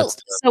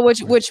sure.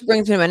 Which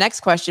brings me to my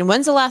next question.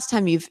 When's the last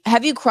time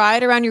have you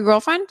cried around your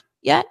girlfriend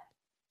yet?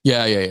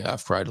 Yeah.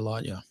 I've cried a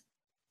lot. Yeah.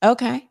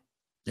 Okay.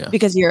 Yeah.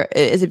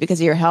 Is it because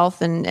of your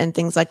health and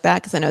things like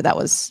that? Because I know that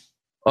was.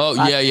 Oh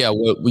yeah.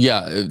 Well,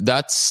 yeah.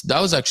 That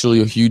was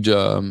actually a huge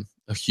thing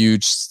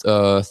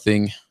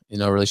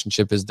in our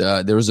relationship. Is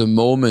that there was a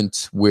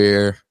moment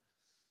where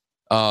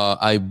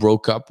I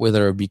broke up with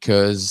her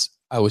because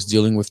I was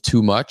dealing with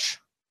too much.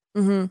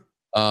 Mm-hmm.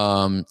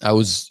 I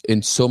was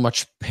in so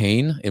much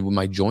pain with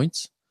my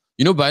joints.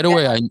 By the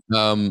way,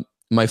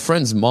 my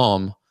friend's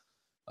mom,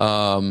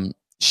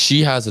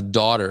 she has a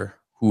daughter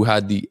who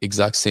had the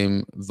exact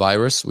same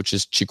virus, which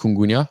is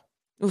chikungunya.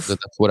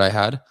 That's what I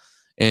had.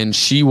 And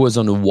she was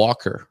on a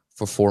walker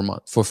for 4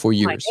 months, for 4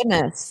 years. My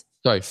goodness.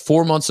 Sorry,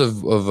 4 months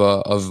of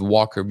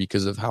walker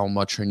because of how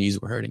much her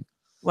knees were hurting.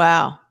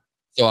 Wow.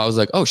 So I was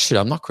like, oh shit,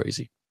 I'm not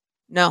crazy.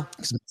 No.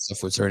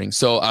 Stuff was hurting.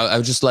 So I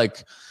was just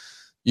like,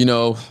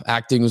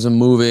 acting wasn't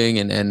moving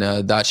and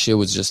that shit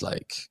was just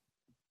like,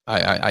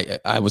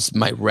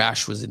 my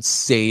rash was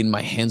insane.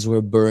 My hands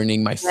were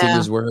burning. My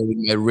fingers were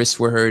hurting. My wrists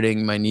were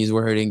hurting. My knees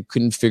were hurting.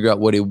 Couldn't figure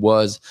out what it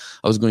was.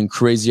 I was going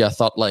crazy. I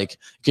thought it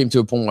came to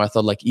a point where I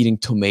thought eating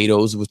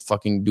tomatoes was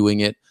fucking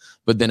doing it.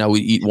 But then I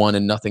would eat one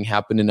and nothing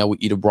happened. And I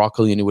would eat a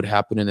broccoli and it would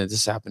happen. And it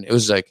just happened. It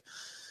was like,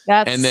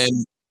 and then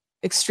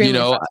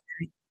extremely,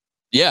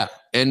 yeah.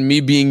 And me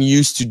being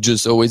used to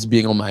just always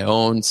being on my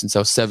own since I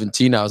was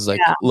 17, I was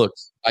like, look,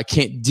 I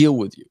can't deal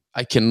with you.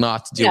 I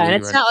cannot deal with you.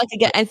 And it's not like to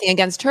get anything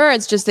against her.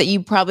 It's just that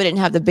you probably didn't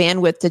have the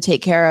bandwidth to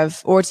take care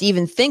of or to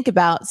even think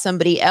about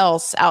somebody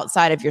else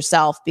outside of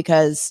yourself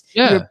because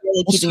you're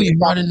really keeping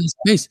yourself in this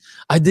space.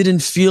 I didn't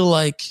feel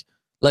like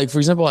for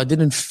example, I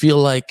didn't feel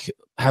like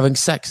having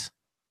sex.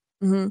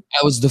 Mm-hmm.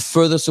 I was the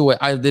furthest away.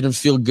 I didn't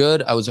feel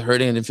good. I was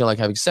hurting. I didn't feel like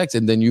having sex.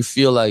 And then you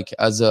feel like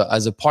as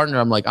a partner,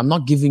 I'm like, I'm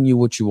not giving you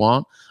what you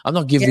want. I'm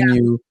not giving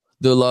you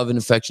the love and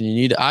affection you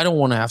need. I don't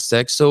want to have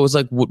sex. So it's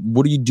like,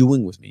 what are you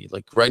doing with me?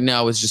 Like right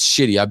now, it's just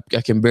shitty.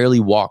 I can barely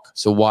walk.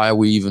 So why are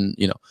we even,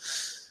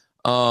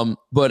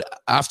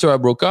 but after I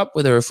broke up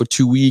with her for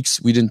 2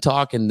 weeks, we didn't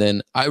talk. And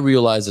then I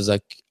realized it's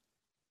like,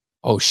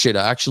 oh shit,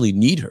 I actually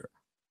need her.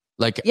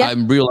 Like I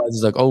realized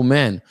it's like, oh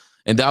man.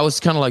 And that was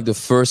kind of like the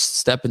first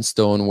stepping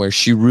stone where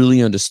she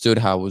really understood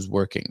how I was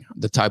working,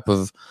 the type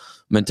of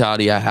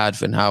mentality I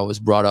had and how I was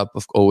brought up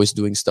of always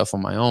doing stuff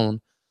on my own.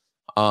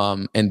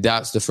 And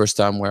that's the first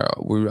time where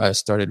I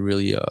started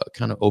really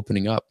kind of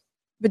opening up.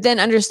 But then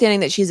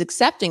understanding that she's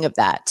accepting of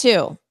that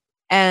too.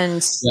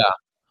 And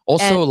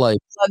also like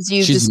loves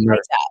you despite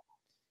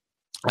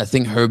that. I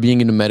think her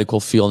being in the medical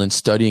field and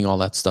studying all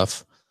that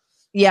stuff.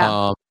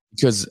 Yeah.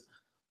 Because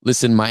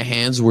listen, my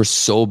hands were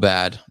so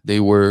bad.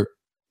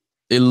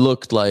 It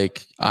looked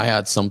like I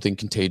had something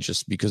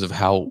contagious because of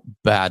how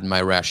bad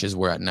my rashes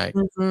were at night.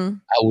 Mm-hmm.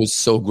 I was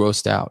so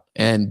grossed out.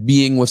 And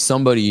being with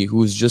somebody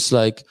who's just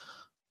like,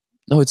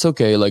 no, it's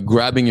okay. Like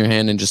grabbing your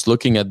hand and just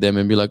looking at them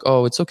and be like,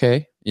 oh, it's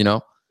okay.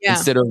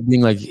 Instead of being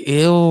like,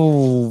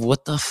 ew,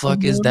 what the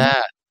fuck is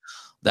that?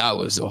 That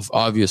was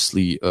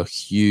obviously a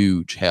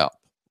huge help.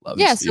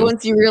 So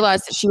once you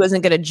realized that she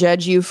wasn't going to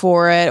judge you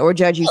for it or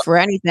judge you for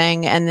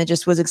anything, and then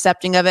just was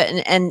accepting of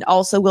it and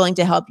also willing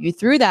to help you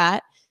through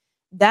that,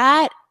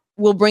 that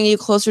will bring you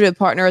closer to a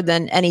partner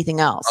than anything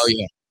else.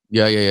 Oh,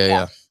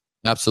 yeah.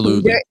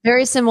 Absolutely. Very,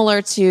 very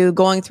similar to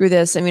going through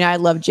this. I mean, I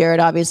loved Jared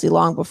obviously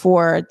long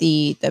before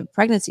the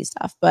pregnancy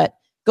stuff, but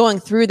going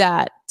through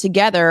that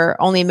together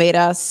only made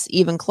us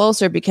even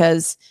closer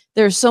because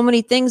there's so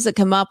many things that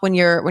come up when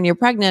you're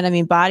pregnant. I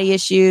mean, body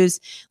issues,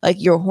 like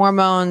your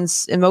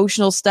hormones,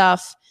 emotional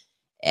stuff,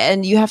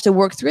 and you have to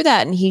work through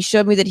that. And he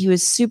showed me that he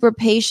was super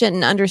patient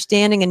and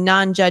understanding and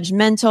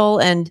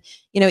non-judgmental. And,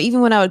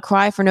 even when I would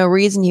cry for no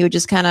reason, he would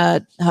just kind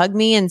of hug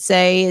me and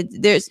say,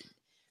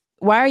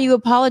 why are you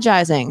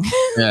apologizing?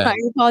 Yeah. Why are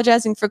you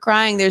apologizing for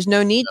crying? There's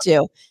no need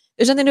to.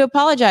 There's nothing to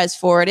apologize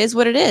for. It is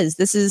what it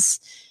is.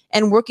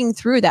 And working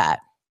through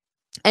that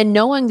and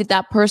knowing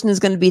that person is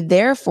going to be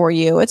there for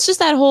you. It's just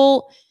that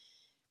whole,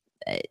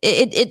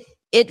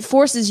 it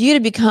forces you to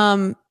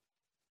become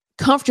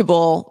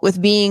comfortable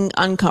with being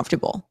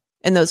uncomfortable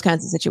in those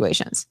kinds of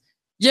situations.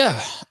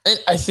 Yeah. And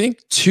I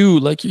think too,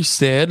 like you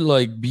said,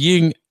 like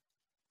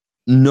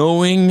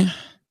knowing,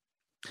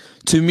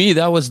 to me,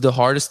 that was the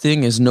hardest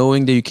thing, is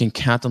knowing that you can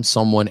count on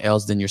someone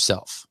else than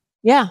yourself.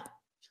 Yeah.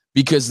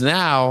 Because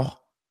now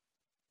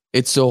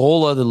it's a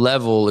whole other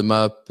level, in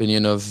my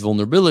opinion, of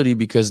vulnerability,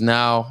 because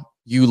now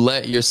you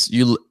let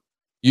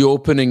you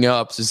opening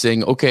up to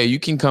saying, okay, you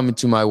can come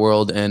into my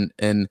world and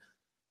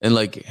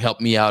like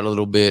help me out a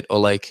little bit, or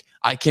like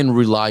I can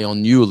rely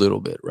on you a little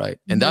bit, right?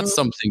 And that's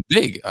something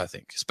big, I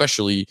think,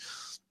 especially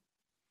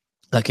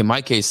like in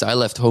my case, I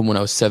left home when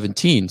I was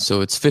 17.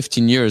 So it's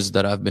 15 years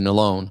that I've been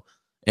alone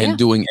and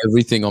doing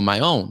everything on my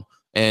own.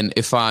 And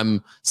if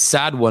I'm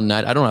sad one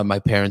night, I don't have my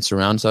parents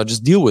around, so I'll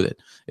just deal with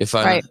it.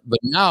 But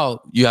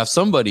now you have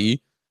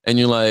somebody, and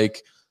you're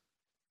like,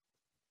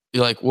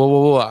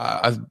 whoa,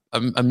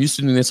 I'm used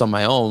to doing this on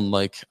my own.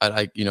 Like,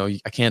 I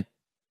can't.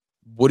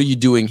 What are you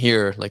doing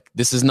here? Like,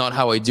 this is not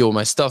how I deal with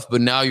my stuff.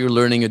 But now you're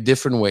learning a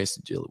different ways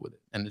to deal with it,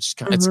 and it's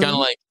kind of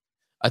like,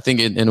 I think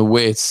in a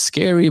way it's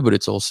scary, but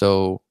it's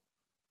also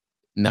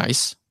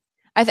nice.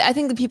 I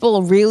think that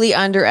people really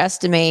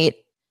underestimate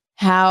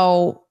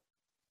how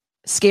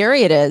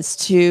scary it is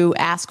to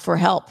ask for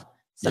help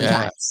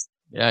sometimes.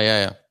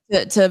 Yeah.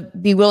 To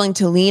be willing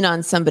to lean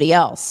on somebody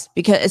else,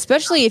 because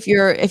especially if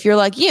you're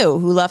like you,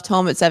 who left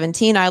home at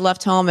 17, I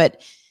left home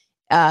at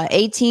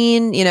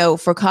 18,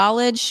 for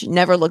college,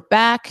 never looked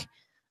back.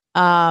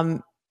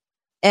 And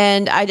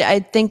I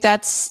think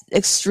that's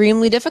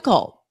extremely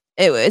difficult,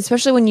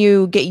 especially when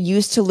you get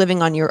used to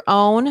living on your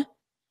own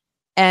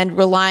and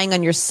relying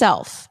on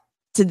yourself,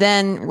 to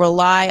then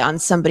rely on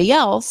somebody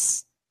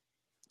else.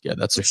 Yeah,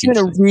 that's it's in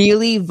a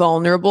really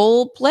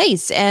vulnerable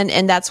place.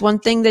 And that's one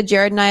thing that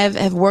Jared and I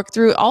have worked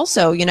through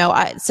also.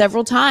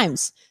 Several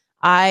times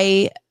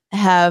I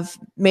have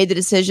made the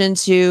decision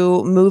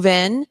to move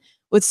in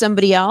with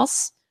somebody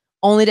else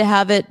only to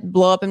have it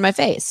blow up in my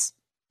face.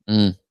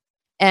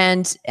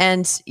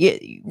 And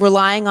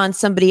relying on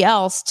somebody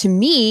else, to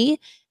me,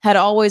 had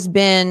always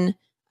been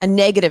a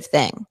negative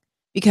thing,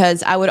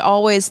 because I would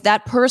always,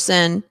 that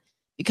person,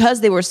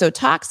 because they were so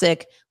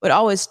toxic, would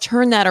always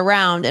turn that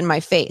around in my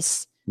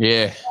face.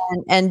 Yeah.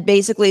 And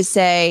basically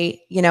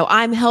say,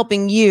 I'm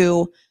helping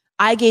you.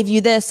 I gave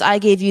you this. I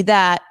gave you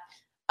that.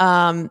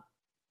 And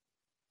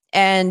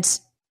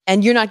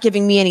you're not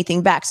giving me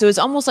anything back. So it's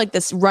almost like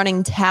this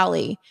running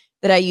tally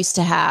that I used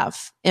to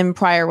have in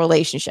prior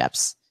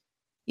relationships.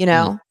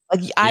 Like,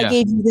 I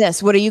gave you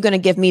this. What are you going to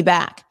give me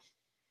back?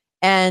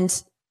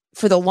 And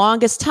for the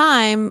longest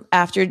time,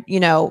 after,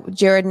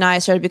 Jared and I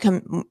started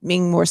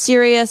becoming more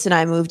serious and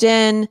I moved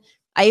in,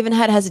 I even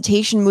had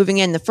hesitation moving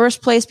in the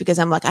first place, because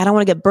I'm like, I don't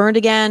want to get burned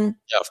again.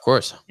 Yeah, of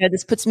course.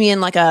 This puts me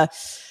in like a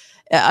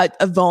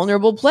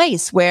vulnerable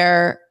place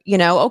where,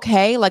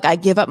 okay, like I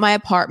give up my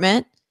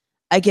apartment.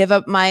 I give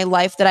up my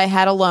life that I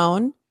had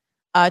alone.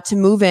 to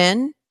move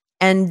in,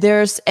 and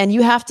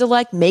you have to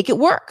like make it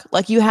work.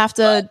 Like you have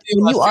to,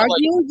 when you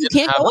argue, you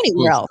can't go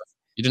anywhere else.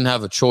 You didn't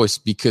have a choice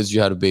because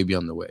you had a baby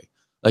on the way.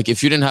 Like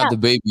if you didn't have the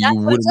baby, you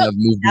wouldn't have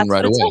moved in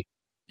right away.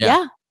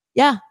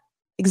 Yeah,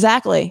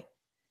 exactly.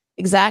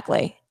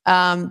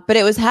 But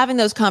it was having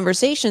those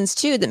conversations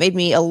too that made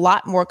me a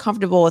lot more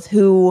comfortable with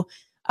who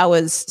I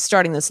was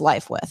starting this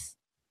life with,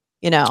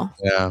 Yeah.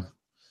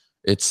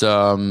 It's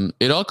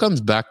it all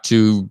comes back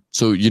to,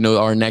 so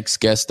our next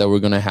guest that we're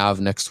going to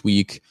have next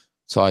week.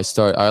 So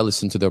I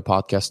listened to their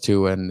podcast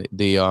too, and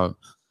they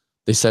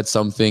said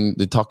something,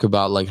 they talk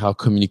about like how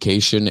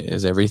communication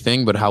is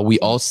everything, but how we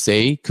all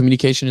say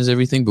communication is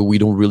everything, but we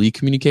don't really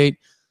communicate.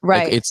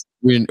 Right.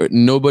 Like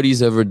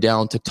nobody's ever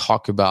down to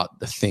talk about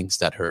the things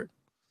that hurt.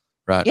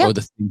 Right. Yeah. Or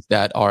the things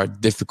that are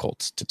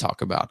difficult to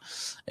talk about.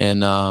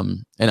 And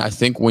I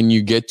think when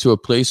you get to a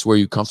place where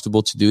you're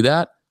comfortable to do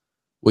that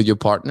with your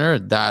partner,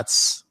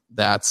 that's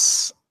deep.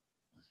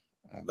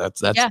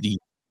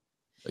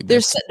 Like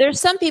there's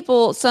some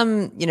people,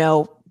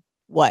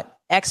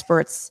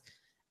 experts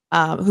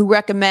who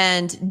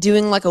recommend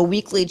doing like a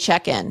weekly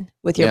check-in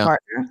with your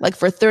partner, like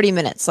for 30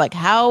 minutes. Like,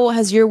 how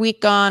has your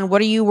week gone?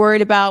 What are you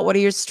worried about? What are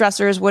your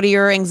stressors? What are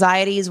your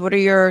anxieties? What are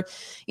your,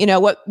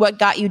 what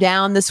got you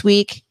down this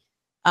week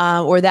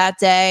or that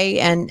day,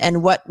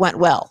 and what went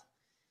well?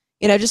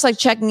 Just like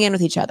checking in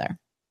with each other.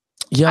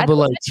 Yeah, but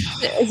like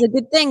it's a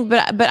good thing,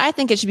 but I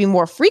think it should be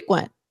more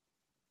frequent.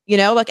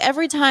 Like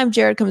every time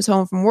Jared comes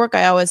home from work,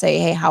 I always say,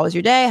 "Hey, how was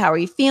your day? How are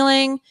you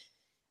feeling?"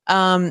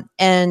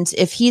 And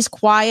if he's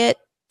quiet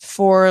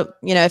for,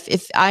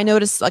 if I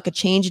notice like a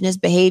change in his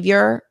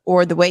behavior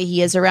or the way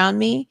he is around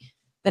me,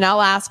 then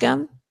I'll ask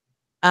him,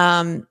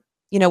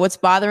 what's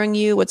bothering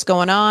you? What's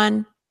going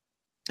on?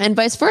 And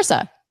vice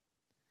versa.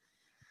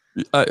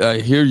 I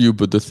hear you,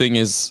 but the thing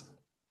is,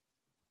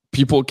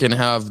 people can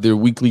have their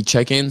weekly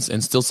check-ins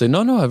and still say,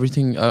 no,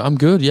 everything, I'm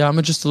good. Yeah,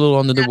 I'm just a little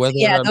under the weather.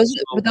 Yeah,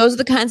 those are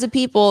the kinds of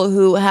people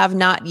who have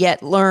not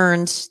yet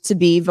learned to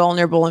be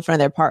vulnerable in front of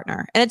their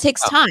partner. And it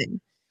takes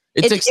time.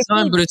 It takes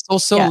time, but it's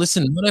also,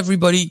 listen, not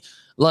everybody,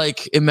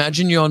 like,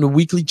 imagine you're on a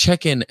weekly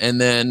check-in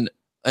and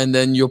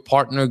then your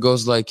partner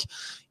goes like,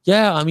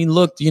 yeah, I mean,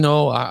 look,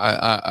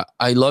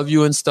 I love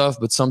you and stuff,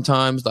 but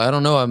sometimes, I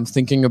don't know, I'm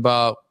thinking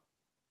about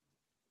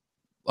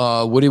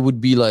what it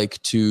would be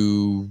like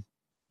to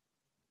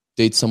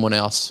date someone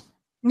else.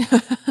 Okay.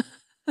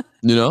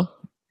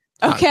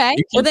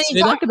 Well, then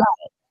you talk about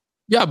it.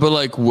 Yeah, but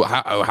like,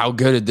 how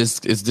good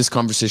is this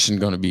conversation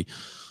going to be?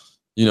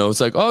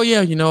 It's like, oh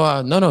yeah,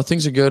 no,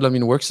 things are good. I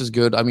mean, works is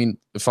good. I mean,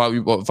 if I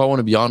want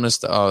to be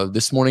honest,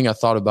 this morning I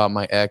thought about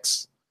my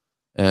ex,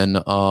 and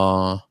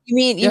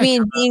you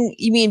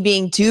mean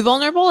being too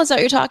vulnerable? Is that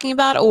what you're talking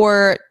about,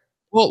 or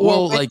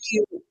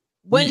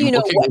when do you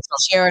know what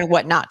to share and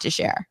what not to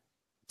share?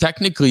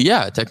 Technically,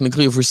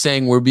 if we're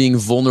saying we're being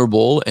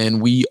vulnerable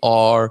and we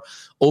are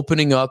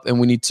opening up and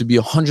we need to be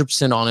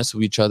 100% honest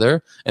with each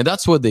other, and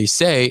that's what they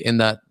say in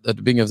that at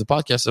the beginning of the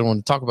podcast. I don't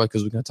want to talk about it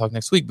because we're going to talk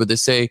next week, but they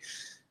say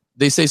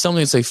something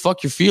and say,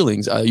 fuck your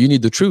feelings. You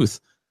need the truth.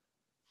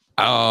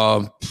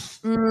 Fuck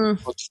your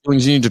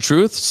feelings, you need the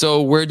truth.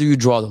 So where do you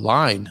draw the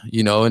line,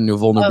 in your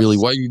vulnerability?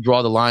 Why do you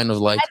draw the line of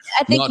like,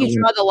 I think you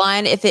draw the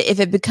line if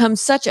it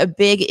becomes such a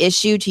big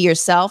issue to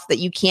yourself that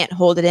you can't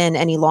hold it in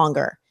any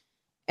longer.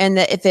 And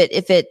that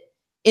if it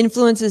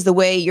influences the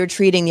way you're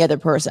treating the other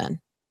person.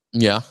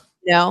 Yeah.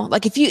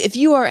 Like if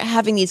you are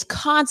having these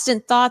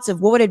constant thoughts of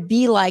what would it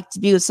be like to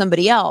be with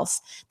somebody else,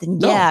 then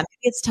maybe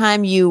it's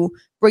time you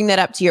bring that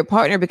up to your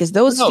partner, because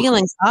those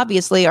feelings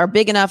obviously are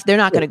big enough. They're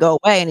not going to go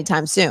away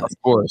anytime soon.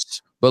 Of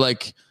course. But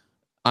like,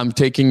 I'm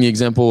taking the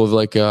example of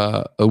like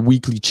a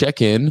weekly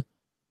check-in.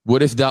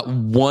 What if that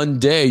one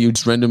day you're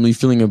just randomly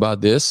feeling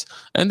about this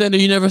and then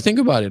you never think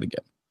about it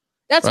again?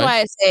 That's why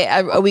I say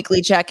a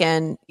weekly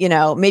check-in,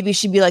 maybe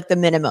should be like the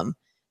minimum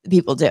that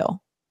people do.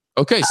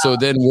 Okay. So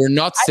then we're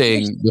not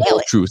saying the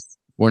whole truth.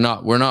 We're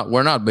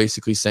not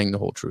basically saying the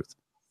whole truth.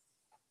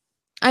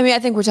 I mean, I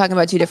think we're talking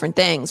about two different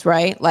things,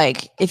 right?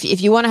 Like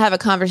if you want to have a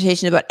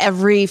conversation about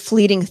every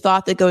fleeting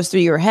thought that goes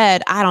through your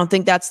head, I don't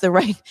think that's the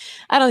right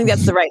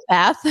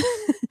path.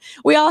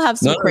 We all have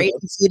some crazy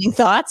fleeting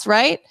thoughts,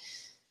 right?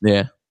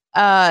 Yeah.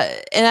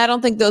 And I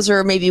don't think those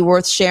are maybe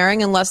worth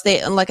sharing unless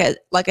they, like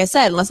I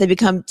said, unless they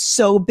become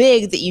so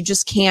big that you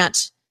just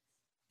can't,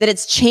 that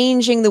it's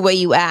changing the way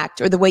you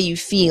act or the way you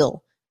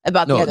feel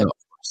about the other.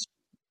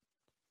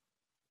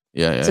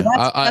 Yeah. So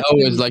I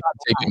always like to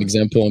take an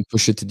example and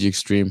push it to the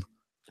extreme.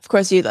 Of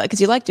course you like,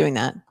 because you like doing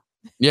that.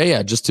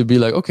 Yeah. Just to be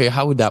like, okay,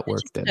 how would that work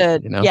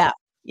then? Yeah.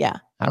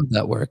 How would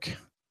that work?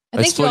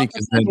 I think you also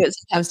do it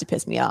sometimes to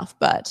piss me off,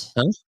 but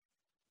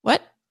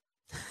what?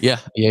 Yeah.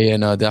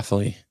 No,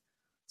 definitely.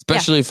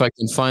 Especially if I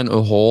can find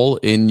a hole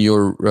in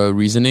your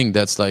reasoning,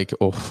 that's like,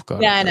 oh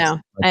God. Yeah,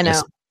 I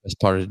know. That's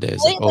part of the day.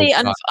 Lately,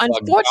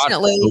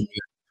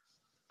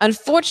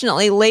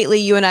 unfortunately, lately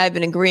you and I have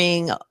been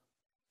agreeing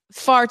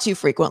far too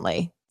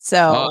frequently.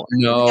 So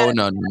no.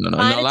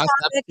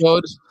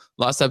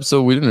 Last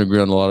episode we didn't agree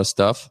on a lot of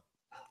stuff.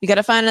 You got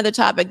to find another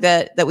topic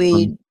that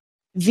we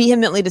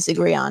vehemently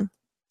disagree on.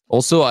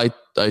 Also, I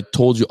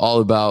told you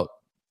all about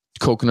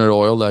coconut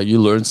oil, that you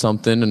learned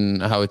something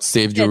and how it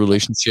saved your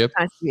relationship.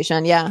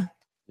 Contribution, yeah.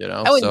 You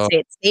know, I wouldn't say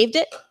it saved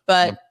it,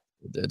 but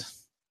it did.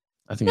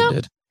 I think it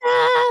did.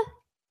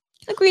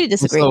 Agree to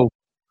disagree.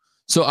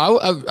 So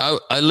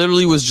I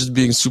literally was just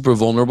being super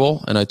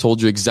vulnerable, and I told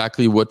you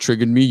exactly what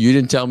triggered me. You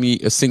didn't tell me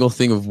a single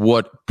thing of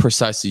what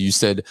precisely. You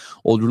said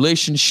old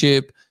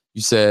relationship.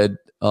 You said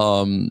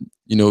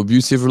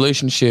abusive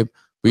relationship,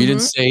 but you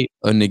didn't say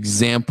an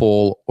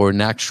example or an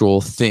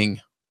actual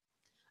thing.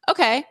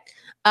 Okay.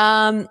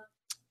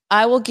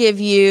 I will give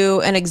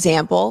you an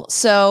example.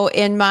 So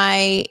and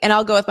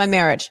I'll go with my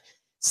marriage.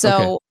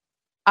 So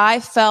I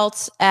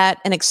felt at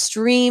an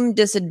extreme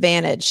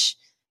disadvantage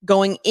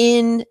going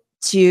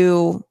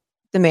into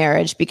the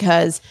marriage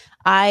because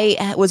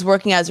I was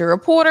working as a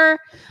reporter.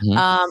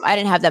 I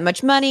didn't have that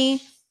much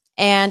money,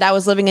 and I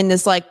was living in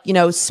this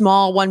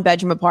small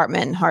 1-bedroom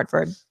apartment in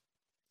Hartford,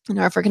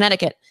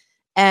 Connecticut.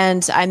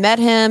 And I met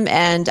him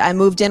and I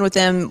moved in with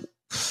him.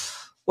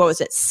 What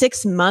was it?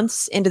 6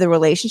 months into the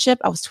relationship.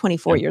 I was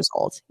 24 years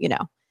old.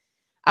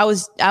 I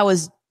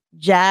was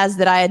jazzed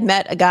that I had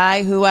met a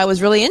guy who I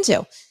was really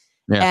into.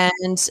 Yeah.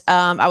 And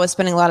I was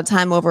spending a lot of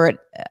time over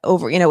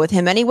with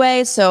him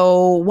anyway.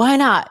 So why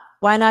not?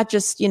 Why not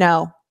just,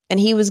 and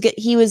he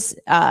was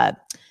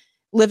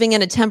living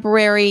in a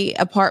temporary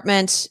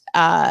apartment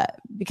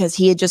because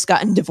he had just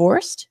gotten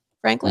divorced,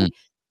 frankly.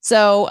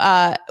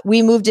 So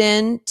we moved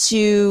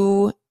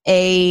into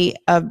a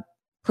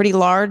pretty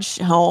large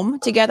home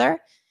together,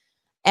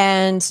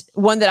 and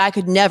one that I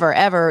could never,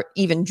 ever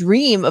even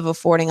dream of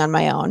affording on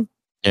my own.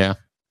 Yeah.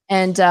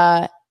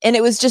 And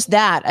it was just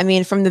that. I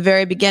mean, from the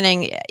very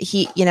beginning,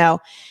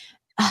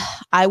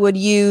 I would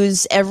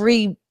use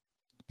every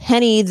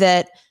penny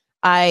that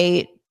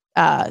I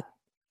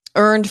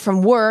earned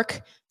from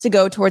work to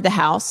go toward the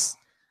house.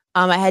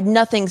 I had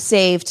nothing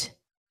saved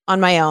on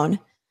my own.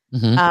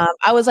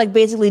 I was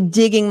basically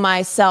digging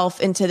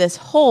myself into this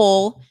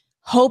hole,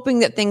 hoping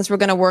that things were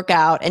going to work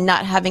out and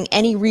not having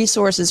any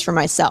resources for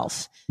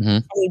myself.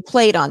 And we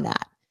played on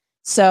that.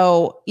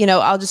 So,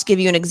 I'll just give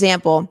you an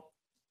example.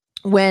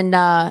 When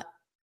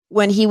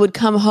he would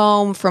come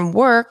home from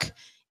work,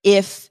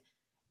 if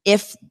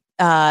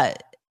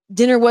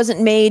dinner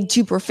wasn't made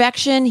to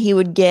perfection, he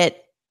would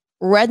get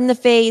red in the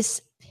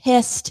face,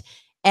 pissed,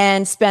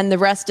 and spend the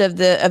rest of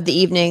the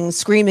evening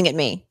screaming at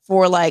me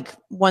for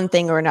one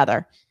thing or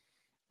another.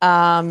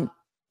 And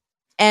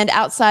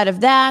outside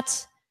of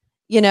that,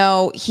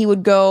 he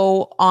would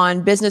go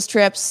on business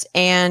trips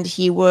and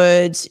he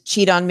would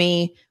cheat on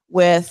me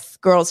with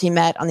girls he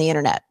met on the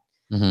internet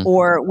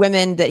or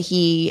women that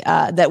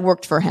that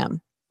worked for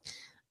him.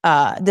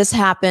 This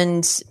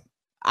happened,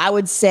 I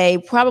would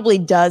say, probably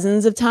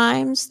dozens of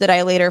times that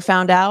I later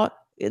found out,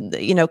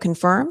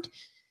 confirmed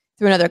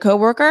through another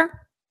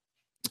coworker,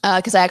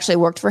 because I actually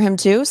worked for him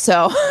too.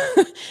 So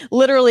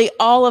literally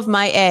all of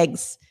my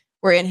eggs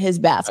were in his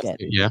basket.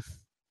 Yeah.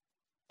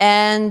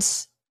 And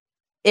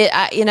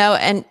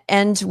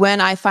and when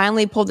I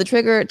finally pulled the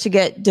trigger to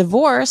get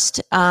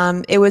divorced,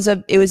 it was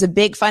a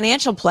big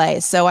financial play.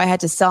 So I had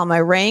to sell my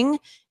ring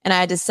and I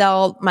had to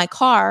sell my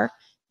car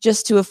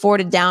just to afford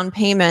a down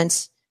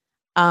payment,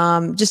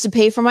 just to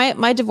pay for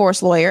my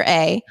divorce lawyer,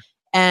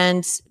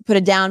 and put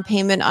a down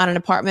payment on an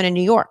apartment in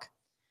New York.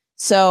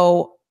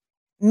 So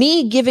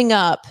me giving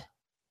up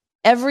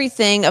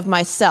everything of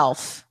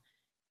myself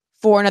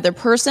for another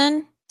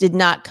person did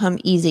not come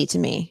easy to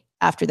me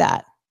after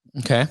that.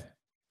 Okay.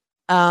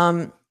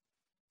 And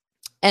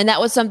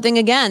that was something,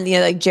 again,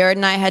 Jared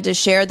and I had to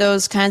share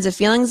those kinds of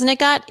feelings, and it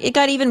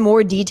got even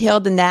more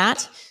detailed than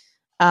that.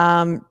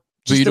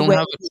 So you don't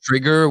have a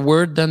trigger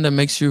word then that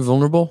makes you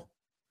vulnerable?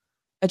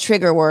 A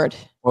trigger word?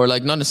 Or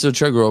not necessarily a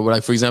trigger word,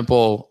 but for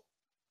example,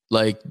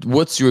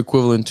 what's your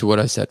equivalent to what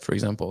I said, for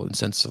example, in the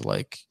sense of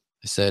I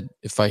said,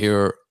 if I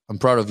hear, I'm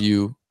proud of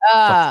you.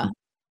 Yeah,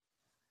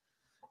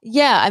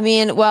 I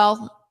mean,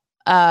 well,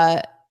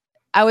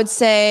 I would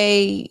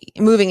say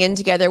moving in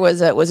together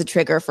was a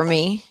trigger for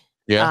me.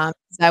 Yeah.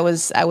 I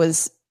was,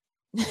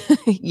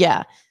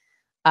 yeah.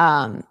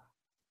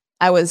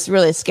 I was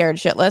really scared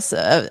shitless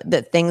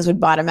that things would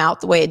bottom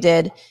out the way it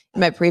did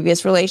in my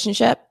previous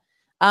relationship.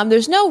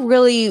 There's no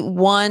really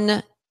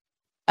one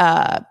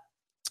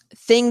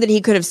thing that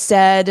he could have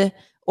said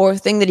or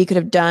thing that he could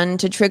have done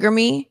to trigger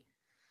me.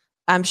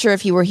 I'm sure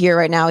if he were here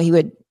right now, he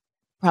would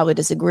probably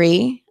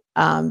disagree,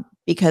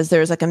 because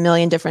there's a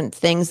million different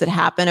things that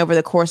happen over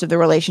the course of the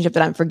relationship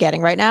that I'm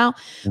forgetting right now.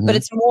 But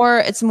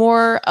it's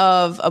more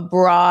of a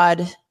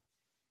broad,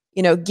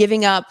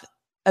 giving up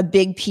a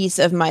big piece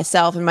of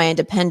myself and my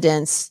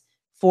independence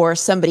for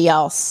somebody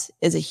else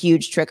is a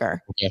huge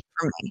trigger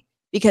for me,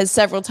 because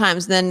several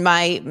times then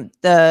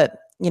the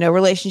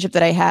relationship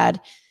that I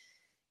had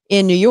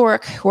in New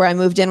York, where I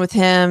moved in with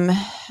him,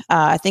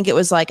 I think it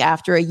was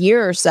after a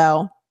year or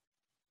so.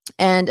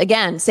 And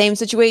again, same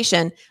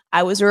situation.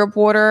 I was a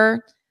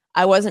reporter.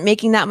 I wasn't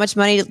making that much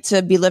money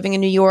to be living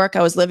in New York.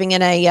 I was living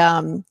in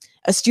a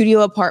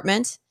studio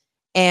apartment,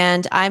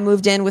 and I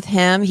moved in with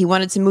him. He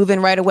wanted to move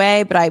in right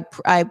away, but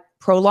I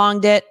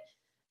prolonged it.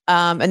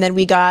 And then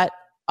we got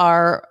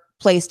our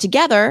place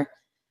together.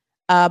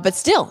 But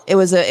still, it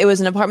was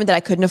an apartment that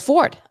I couldn't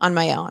afford on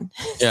my own.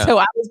 Yeah. So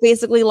I was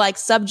basically like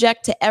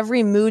subject to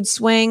every mood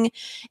swing,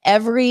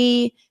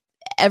 every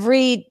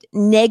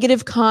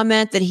negative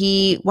comment that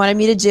he wanted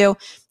me to do.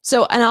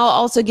 So, and I'll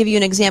also give you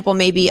an example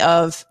maybe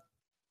of,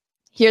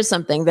 here's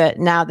something that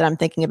now that I'm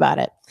thinking about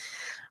it,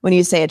 when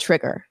you say a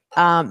trigger,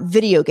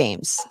 video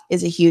games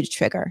is a huge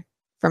trigger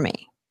for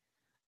me.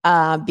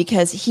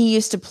 Because he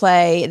used to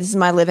play, this is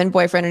my live-in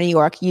boyfriend in New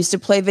York, used to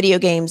play video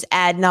games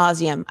ad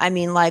nauseum. I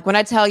mean, like when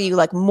I tell you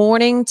like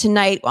morning to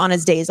night on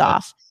his days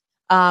off,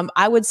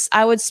 I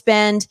would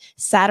spend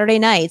Saturday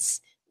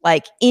nights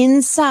like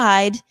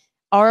inside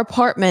our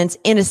apartment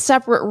in a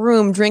separate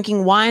room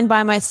drinking wine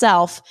by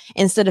myself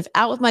instead of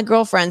out with my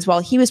girlfriends while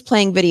he was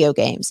playing video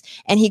games.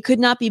 And he could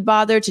not be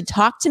bothered to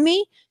talk to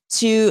me,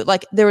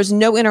 there was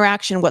no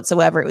interaction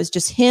whatsoever. It was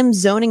just him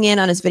zoning in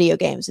on his video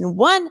games. And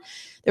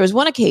there was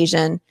one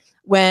occasion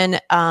when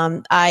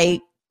I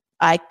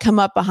come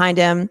up behind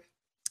him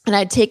and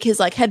I'd take his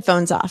like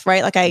headphones off,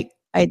 right? Like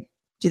I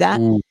do that.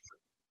 Ooh.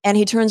 And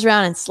he turns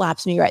around and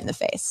slaps me right in the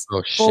face.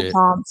 Oh, full shit.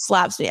 palm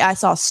slaps me. I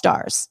saw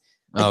stars.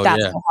 Like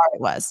that's how hard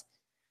it was.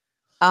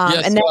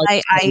 And then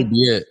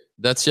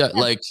that's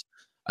like,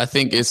 I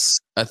think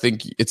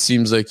it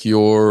seems like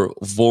your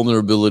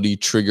vulnerability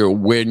trigger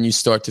when you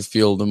start to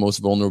feel the most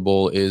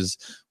vulnerable is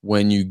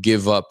when you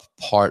give up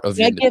part of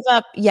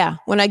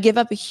when I give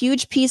up a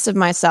huge piece of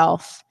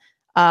myself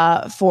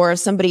for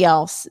somebody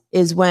else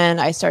is when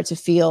I start to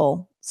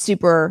feel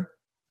super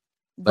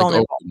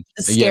vulnerable. Like,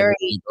 scary.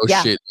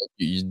 Shit,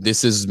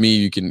 this is me.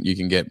 You can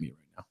get me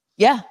right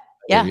now.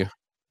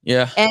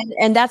 Yeah.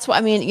 And that's what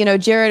I mean. You know,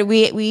 Jared,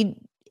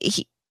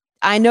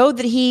 I know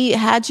that he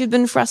had to have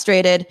been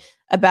frustrated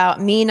about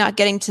me not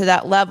getting to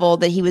that level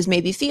that he was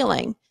maybe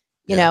feeling,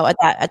 you know,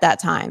 at that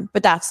time.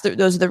 But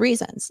those are the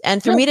reasons.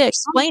 And for me to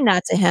explain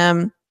that to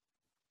him,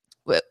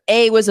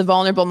 A, was a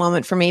vulnerable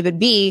moment for me, but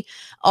B,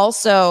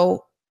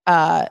 also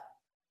taught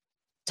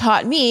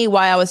me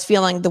why I was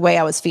feeling the way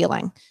I was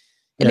feeling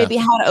and maybe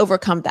how to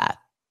overcome that.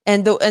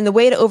 And the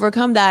way to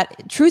overcome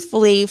that,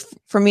 truthfully,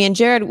 for me and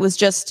Jared, was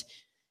just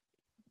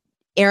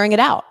airing it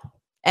out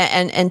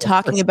and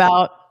talking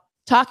about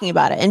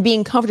it and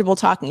being comfortable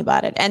talking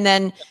about it. And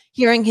then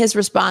hearing his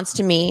response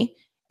to me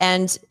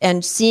and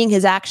seeing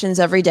his actions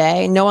every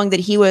day, knowing that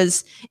he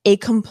was a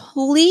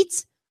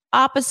complete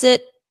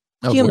opposite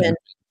human.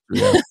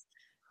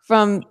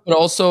 But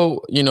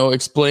also, you know,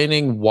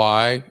 explaining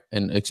why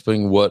and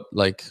explaining what,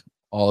 like,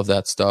 all of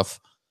that stuff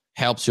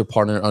helps your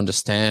partner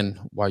understand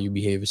why you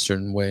behave a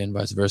certain way and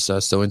vice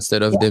versa. So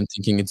instead of them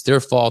thinking it's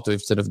their fault, or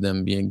instead of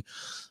them being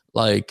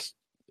like,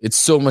 it's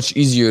so much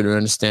easier to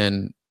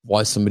understand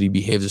why somebody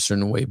behaves a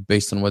certain way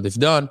based on what they've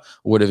done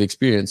or what they've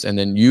experienced. And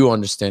then you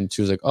understand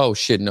too, it's like, oh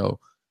shit, no,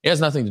 it has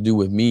nothing to do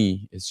with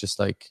me. It's just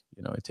like,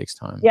 you know, it takes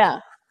time. Yeah.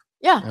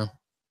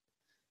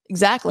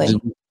 Exactly.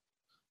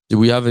 Did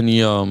we have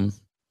any,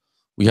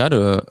 we had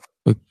a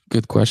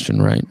good question,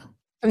 right?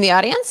 From the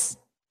audience?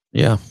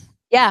 Yeah.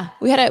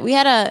 We had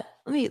a,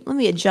 let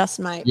me adjust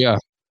my. Yeah.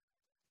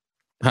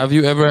 Have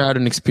you ever had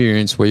an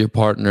experience where your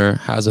partner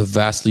has a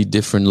vastly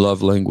different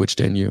love language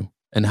than you?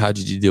 And how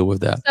did you deal with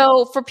that?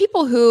 So for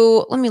people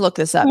who, let me look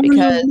this up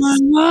because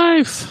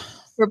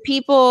for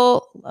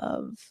people,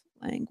 love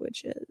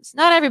languages,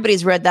 not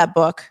everybody's read that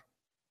book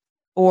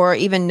or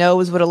even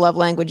knows what a love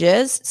language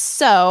is.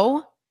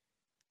 So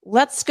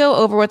let's go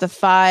over what the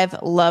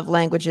 5 love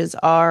languages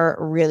are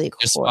really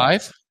quick. Just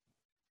 5?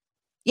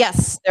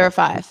 Yes, there are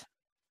 5.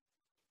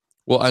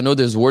 Well, I know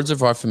there's words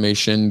of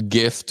affirmation,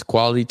 gift,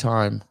 quality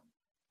time.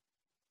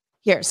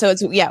 Here. So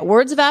it's,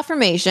 words of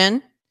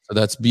affirmation. So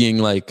that's being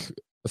like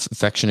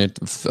affectionate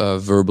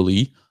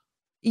verbally.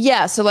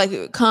 Yeah. So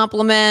like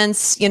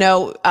compliments, you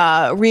know,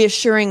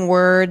 reassuring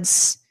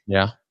words.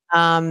 Yeah.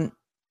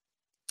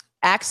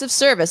 Acts of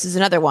service is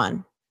another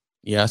one.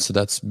 Yeah. So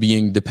that's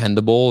being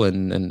dependable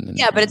and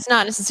yeah, but it's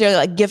not necessarily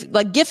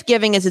like gift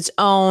giving is its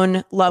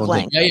own love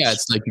language. Yeah.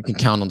 It's like you can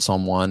count on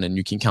someone and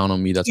you can count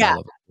on me. That's my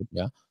love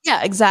language.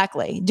 Yeah,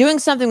 exactly. Doing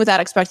something without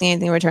expecting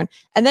anything in return.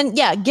 And then,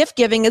 gift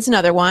giving is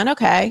another one.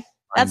 Okay.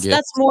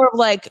 That's more of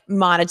like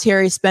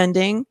monetary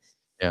spending.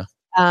 Yeah.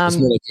 It's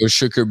more like a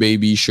sugar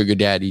baby, sugar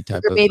daddy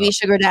type of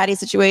sugar daddy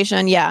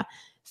situation. Yeah.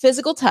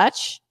 Physical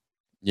touch.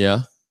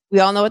 Yeah. We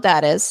all know what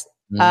that is.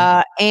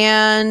 Mm-hmm.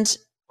 And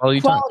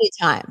quality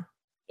time.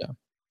 Yeah.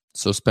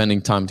 So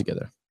spending time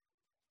together.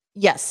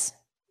 Yes.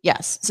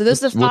 So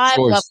those are the 5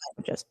 love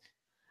languages.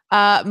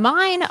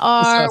 Mine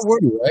are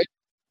right?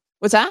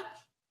 What's that?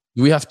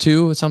 Do we have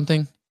 2 or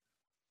something?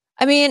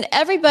 I mean,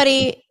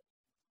 everybody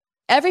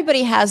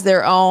has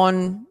their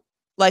own,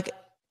 like,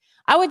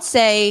 I would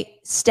say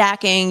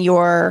stacking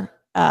your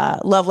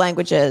love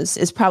languages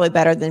is probably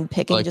better than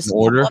picking like just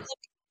order.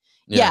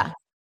 Yeah.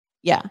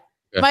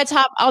 Okay.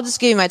 I'll just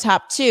give you my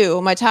top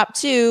 2. My top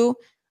 2,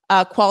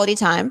 quality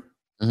time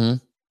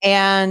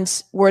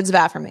and words of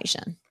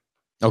affirmation.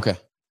 Okay.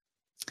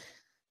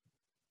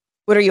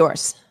 What are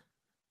yours?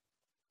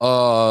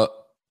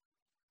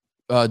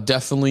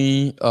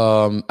 Definitely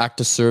act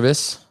of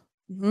service.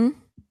 Mm-hmm.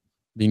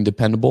 being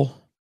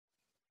dependable,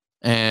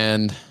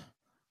 and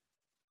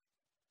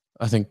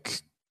I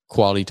think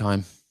quality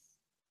time.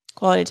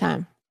 Quality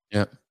time.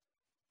 Yeah.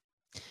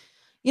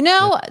 You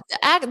know,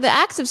 the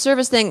acts of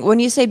service thing, when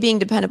you say being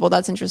dependable,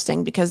 that's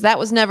interesting because that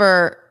was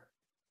never.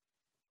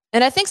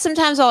 And I think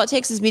sometimes all it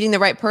takes is meeting the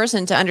right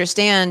person to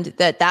understand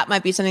that that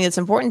might be something that's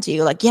important to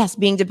you. Like, yes,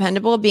 being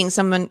dependable, being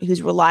someone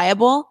who's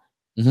reliable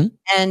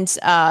and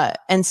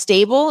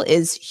stable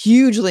is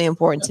hugely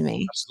important to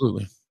me.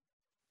 Absolutely.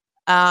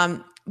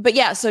 But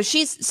yeah, so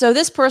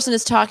this person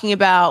is talking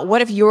about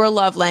what if your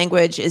love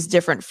language is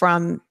different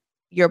from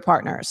your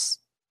partner's?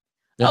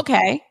 Yeah.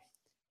 Okay.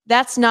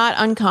 That's not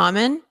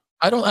uncommon.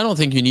 I don't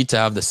think you need to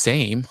have the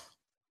same.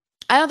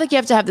 I don't think you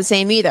have to have the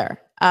same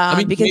either.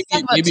 Because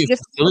maybe it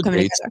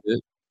facilitates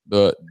it,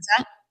 but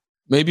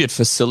maybe it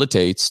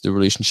facilitates the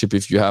relationship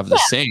if you have the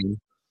same.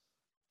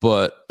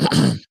 But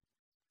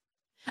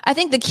I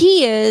think the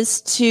key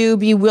is to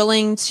be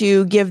willing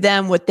to give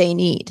them what they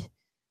need,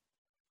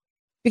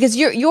 because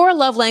your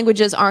love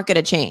languages aren't going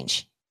to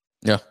change.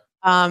 Yeah.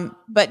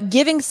 But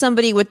giving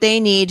somebody what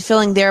they need,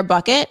 filling their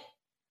bucket,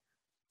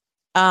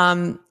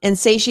 and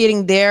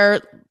satiating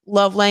their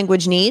love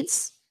language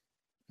needs,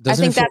 I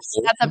think that's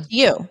up to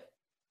you.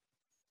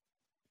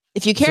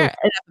 If you care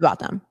enough about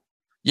them.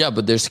 Yeah,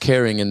 but there's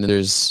caring and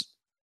there's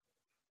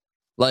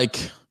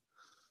like,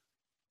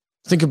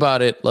 think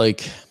about it.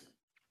 Like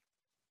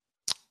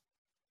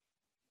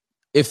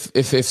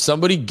if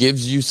somebody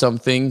gives you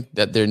something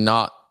that they're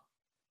not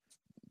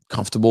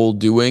comfortable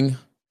doing,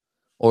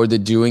 or they're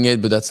doing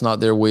it, but that's not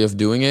their way of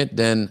doing it,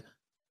 then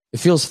it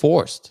feels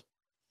forced.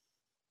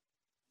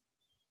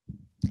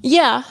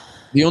 Yeah.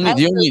 The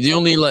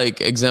only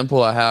like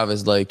example I have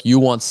is like, you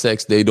want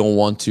sex, they don't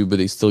want to, but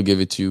they still give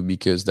it to you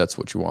because that's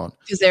what you want.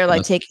 Because they're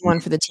like taking one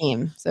for the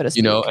team, so to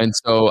speak. You know, and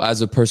so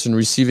as a person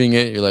receiving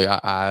it, you're like,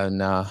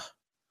 nah,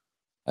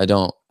 I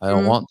don't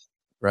want,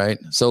 right?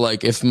 So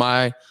like if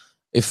my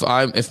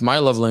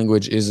love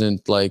language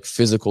isn't like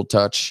physical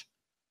touch,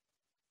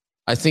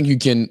 I think you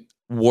can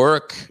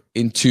work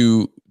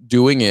into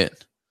doing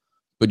it.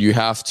 But you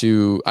have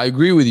to, I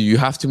agree with you, you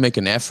have to make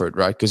an effort,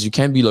 right? Because you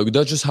can't be like,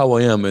 that's just how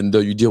I am, and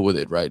you deal with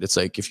it, right? It's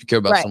like, if you care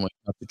about someone,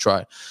 you have to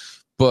try.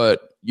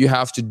 But you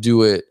have to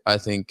do it, I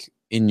think,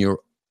 in your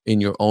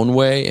own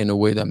way, in a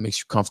way that makes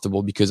you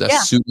comfortable. Because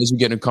as soon as you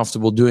get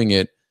uncomfortable doing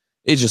it,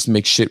 it just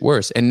makes shit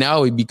worse. And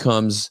now it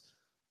becomes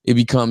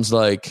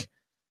like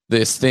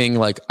this thing,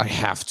 like, I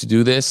have to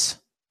do this.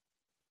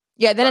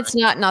 Yeah, then it's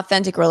not an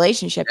authentic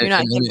relationship. You're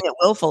not giving it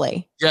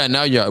willfully. Yeah,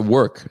 now you're at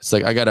work. It's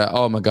like,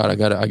 oh my God,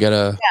 I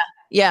gotta.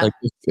 Yeah. Like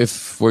if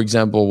for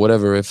example,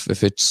 whatever, if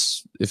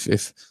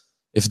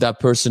that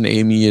person,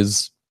 Amy,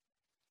 is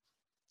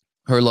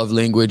her love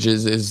language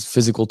is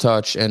physical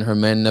touch, and her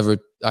man never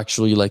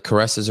actually like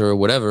caresses her or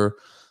whatever,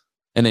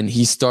 and then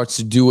he starts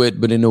to do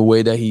it, but in a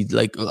way that he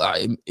like,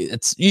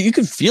 it's you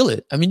can feel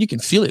it. I mean, you can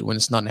feel it when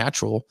it's not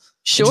natural.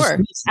 Sure,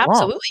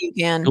 absolutely, you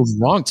can. It feels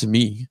wrong to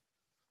me.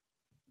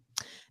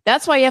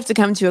 That's why you have to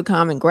come to a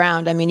common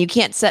ground. I mean, you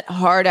can't set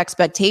hard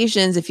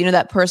expectations if you know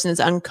that person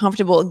is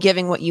uncomfortable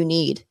giving what you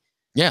need.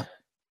 Yeah.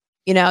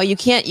 You know, you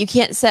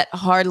can't set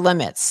hard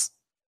limits.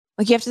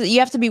 Like you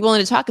have to be willing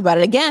to talk about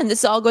it. Again,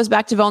 this all goes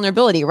back to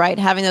vulnerability, right?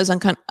 Having those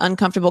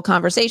uncomfortable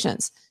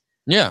conversations.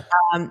 Yeah.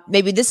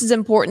 Maybe this is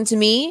important to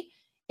me.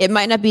 It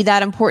might not be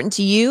that important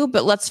to you,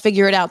 but let's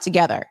figure it out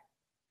together.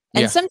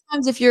 And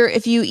sometimes if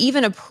you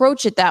even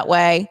approach it that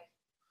way,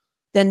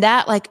 then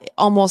that like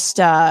almost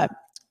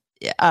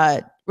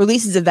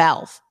releases a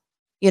valve,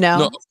 you know?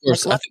 No, of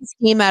course. Like, let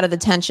steam out of the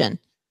tension.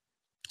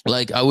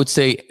 Like I would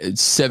say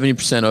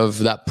 70% of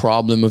that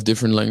problem of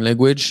different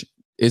language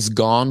is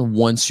gone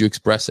once you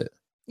express it.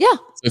 Yeah.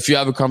 So if you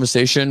have a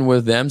conversation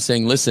with them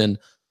saying, listen,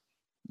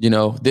 you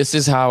know, this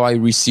is how I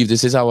receive,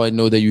 this is how I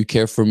know that you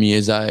care for me,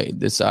 I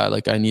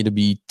need to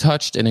be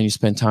touched, and then you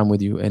spend time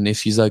with you. And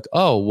if he's like,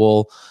 oh,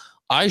 well,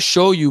 I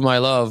show you my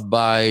love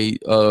by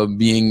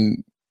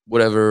being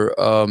whatever,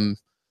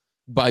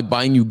 by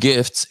buying you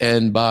gifts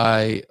and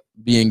by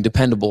being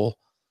dependable,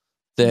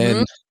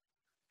 then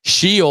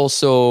she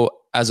also,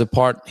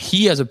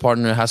 he as a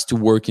partner has to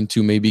work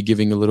into maybe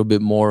giving a little bit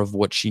more of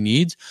what she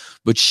needs,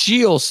 but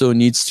she also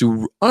needs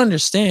to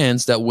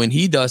understand that when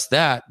he does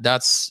that,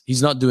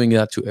 he's not doing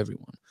that to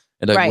everyone.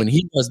 And like when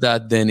he does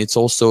that, then it's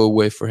also a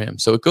way for him.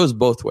 So it goes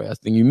both ways. I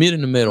think you meet in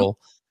the middle,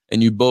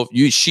 and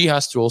she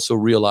has to also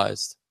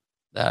realize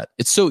that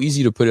it's so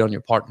easy to put it on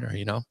your partner,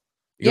 you know?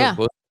 It goes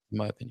both, in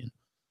my opinion.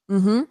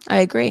 I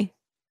agree.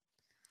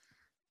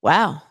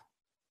 Wow.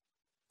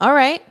 All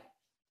right.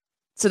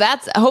 So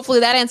hopefully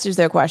that answers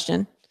their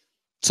question.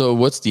 So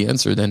what's the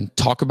answer then?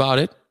 Talk about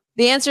it.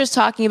 The answer is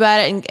talking about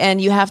it,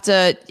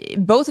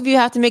 and both of you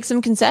have to make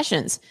some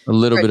concessions. A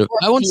little bit of,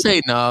 I wouldn't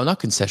say, no, not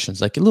concessions,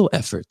 like a little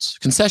efforts.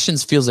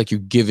 Concessions feels like you're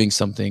giving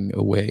something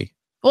away.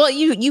 Well,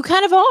 you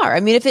kind of are.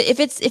 I mean,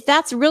 if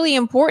that's really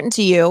important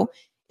to you,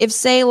 if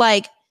say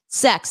like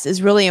sex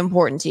is really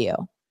important to you,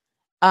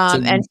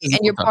 and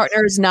your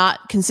partner is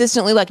not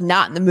consistently like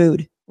not in the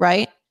mood,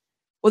 right?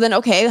 Well, then,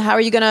 okay, how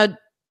are you going to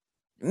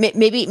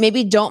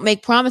maybe don't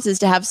make promises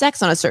to have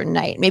sex on a certain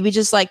night. Maybe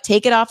just like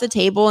take it off the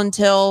table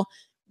until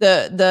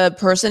the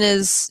person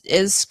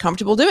is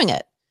comfortable doing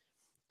it.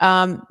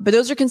 But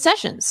those are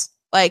concessions.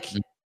 Like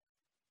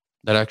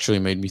that actually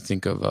made me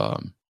think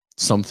of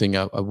something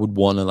I would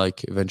want to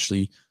like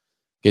eventually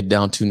get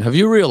down to. Have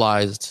you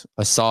realized,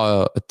 I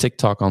saw a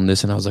TikTok on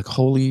this and I was like,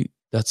 holy,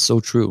 that's so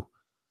true.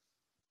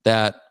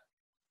 That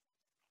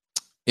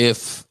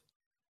if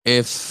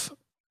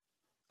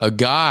a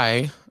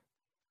guy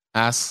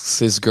asks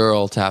his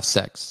girl to have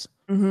sex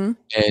and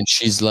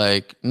she's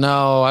like,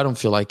 no, I don't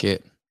feel like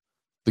it.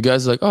 The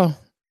guy's like, oh,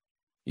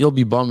 you'll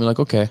be bummed. You're like,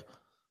 okay.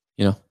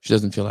 You know, she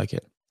doesn't feel like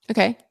it.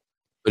 Okay.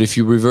 But if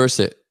you reverse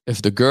it,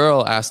 if the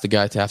girl asks the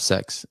guy to have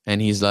sex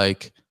and he's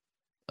like,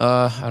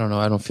 I don't know,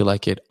 I don't feel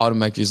like it,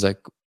 automatically he's like,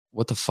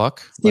 what the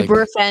fuck? Super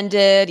like,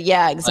 offended.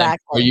 Yeah,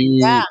 exactly.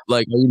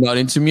 Like, are you not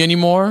into me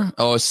anymore?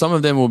 Or some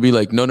of them will be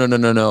like, no.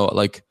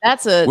 Like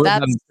we're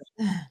having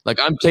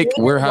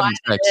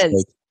sex.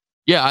 Like,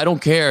 yeah, I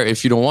don't care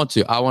if you don't want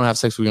to. I want to have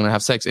sex. We're gonna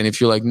have sex. And if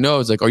you're like, no,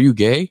 it's like, are you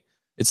gay?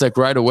 It's like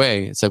right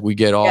away. It's like we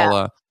get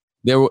all.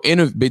 They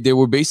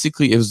were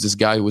basically, it was this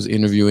guy who was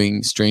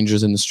interviewing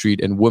strangers in the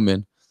street and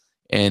women,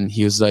 and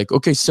he was like,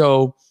 okay,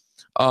 so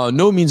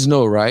no means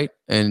no, right?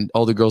 And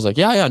all the girls like,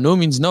 yeah, no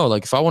means no.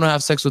 Like if I want to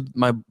have sex with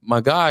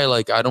my guy,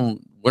 like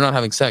we're not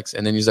having sex.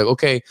 And then he's like,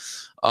 okay,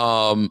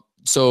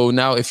 so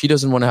now if he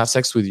doesn't want to have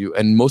sex with you,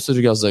 and most of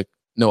the girls like,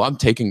 no, I'm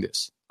taking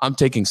this. I'm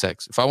taking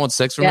sex. If I want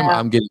sex from him,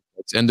 I'm getting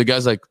sex. And the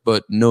guy's like,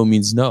 but no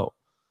means no.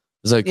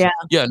 It's like, no.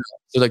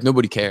 So like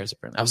nobody cares.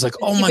 Apparently. I was like,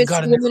 oh my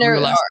God.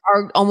 Women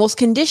are almost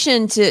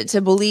conditioned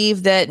to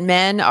believe that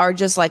men are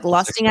just like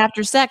lusting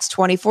after sex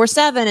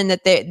 24/7 and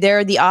that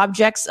they're the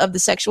objects of the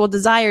sexual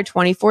desire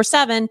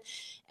 24/7.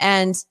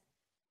 And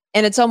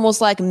it's almost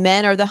like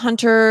men are the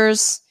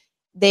hunters.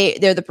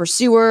 They're the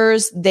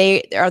pursuers.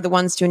 They are the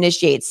ones to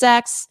initiate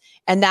sex.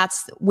 And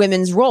that's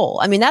women's role.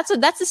 I mean, that's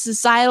a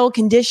societal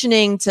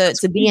conditioning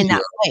to be in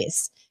that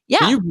place. Yeah.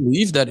 Can you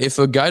believe that if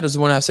a guy doesn't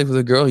want to have sex with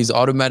a girl, he's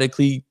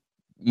automatically,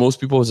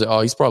 most people will say,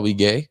 oh, he's probably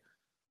gay.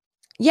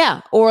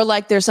 Yeah. Or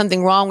like there's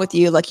something wrong with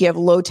you. Like you have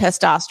low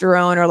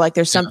testosterone, or like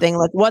there's something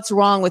like what's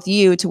wrong with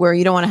you to where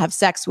you don't want to have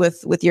sex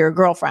with your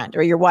girlfriend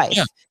or your wife.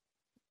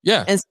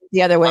 Yeah. And it's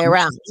the other way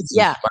around.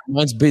 Yeah. My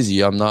mind's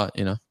busy. I'm not,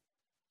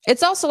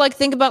 It's also like,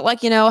 think about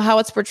like, how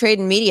it's portrayed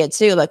in media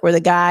too, like where the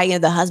guy,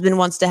 the husband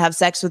wants to have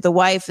sex with the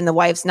wife and the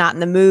wife's not in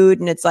the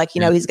mood. And it's like,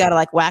 he's got to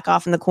like whack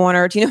off in the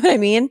corner. Do you know what I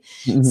mean?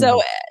 Mm-hmm. So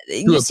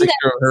you see that,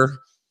 of her.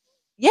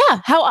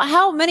 Yeah.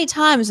 How many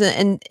times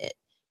and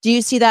do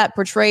you see that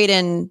portrayed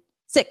in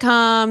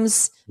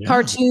sitcoms,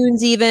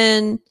 cartoons,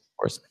 even? Of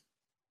course.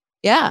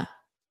 Yeah.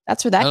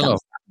 That's where that comes from.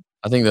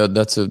 I think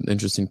that's an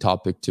interesting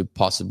topic to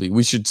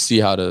we should see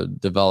how to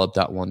develop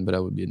that one, but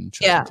that would be an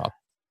interesting topic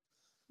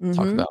to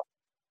talk about.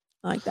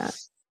 I like that.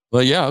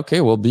 Well, yeah.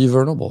 Okay. Well, be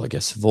vulnerable, I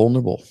guess.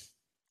 Vulnerable.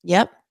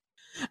 Yep.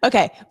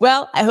 Okay.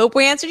 Well, I hope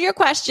we answered your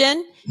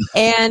question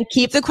and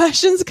keep the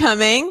questions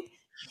coming.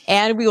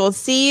 And we will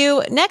see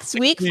you next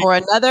week for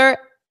another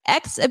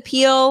X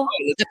Appeal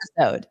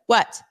episode.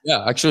 What?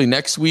 Yeah. Actually,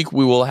 next week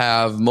we will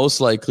have most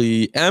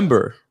likely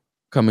Amber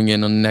coming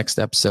in on the next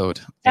episode.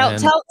 Tell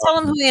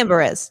them who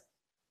Amber is.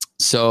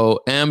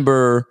 So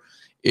Amber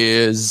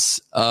is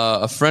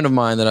a friend of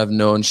mine that I've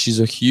known. She's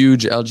a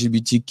huge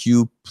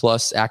LGBTQ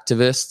plus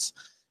activist.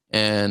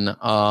 And,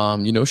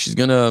 she's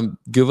going to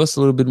give us a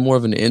little bit more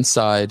of an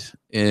insight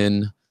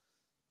in,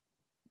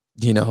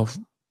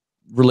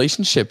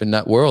 relationship in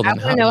that world. I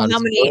want to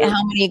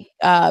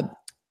know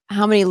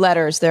how many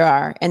letters there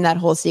are in that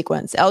whole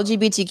sequence.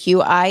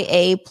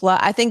 LGBTQIA plus.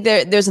 I think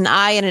there's an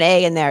I and an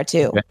A in there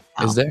too. Okay.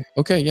 Is there?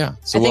 Okay, yeah.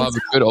 So we'll have a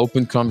good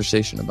open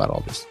conversation about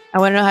all this. I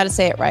want to know how to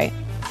say it right.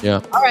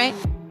 Yeah. All right.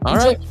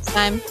 Until next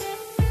time.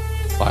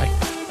 Bye.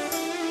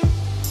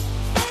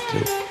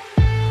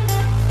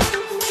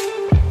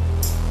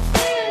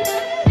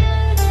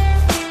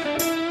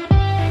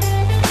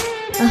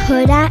 A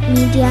Huda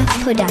Media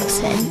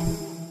Production.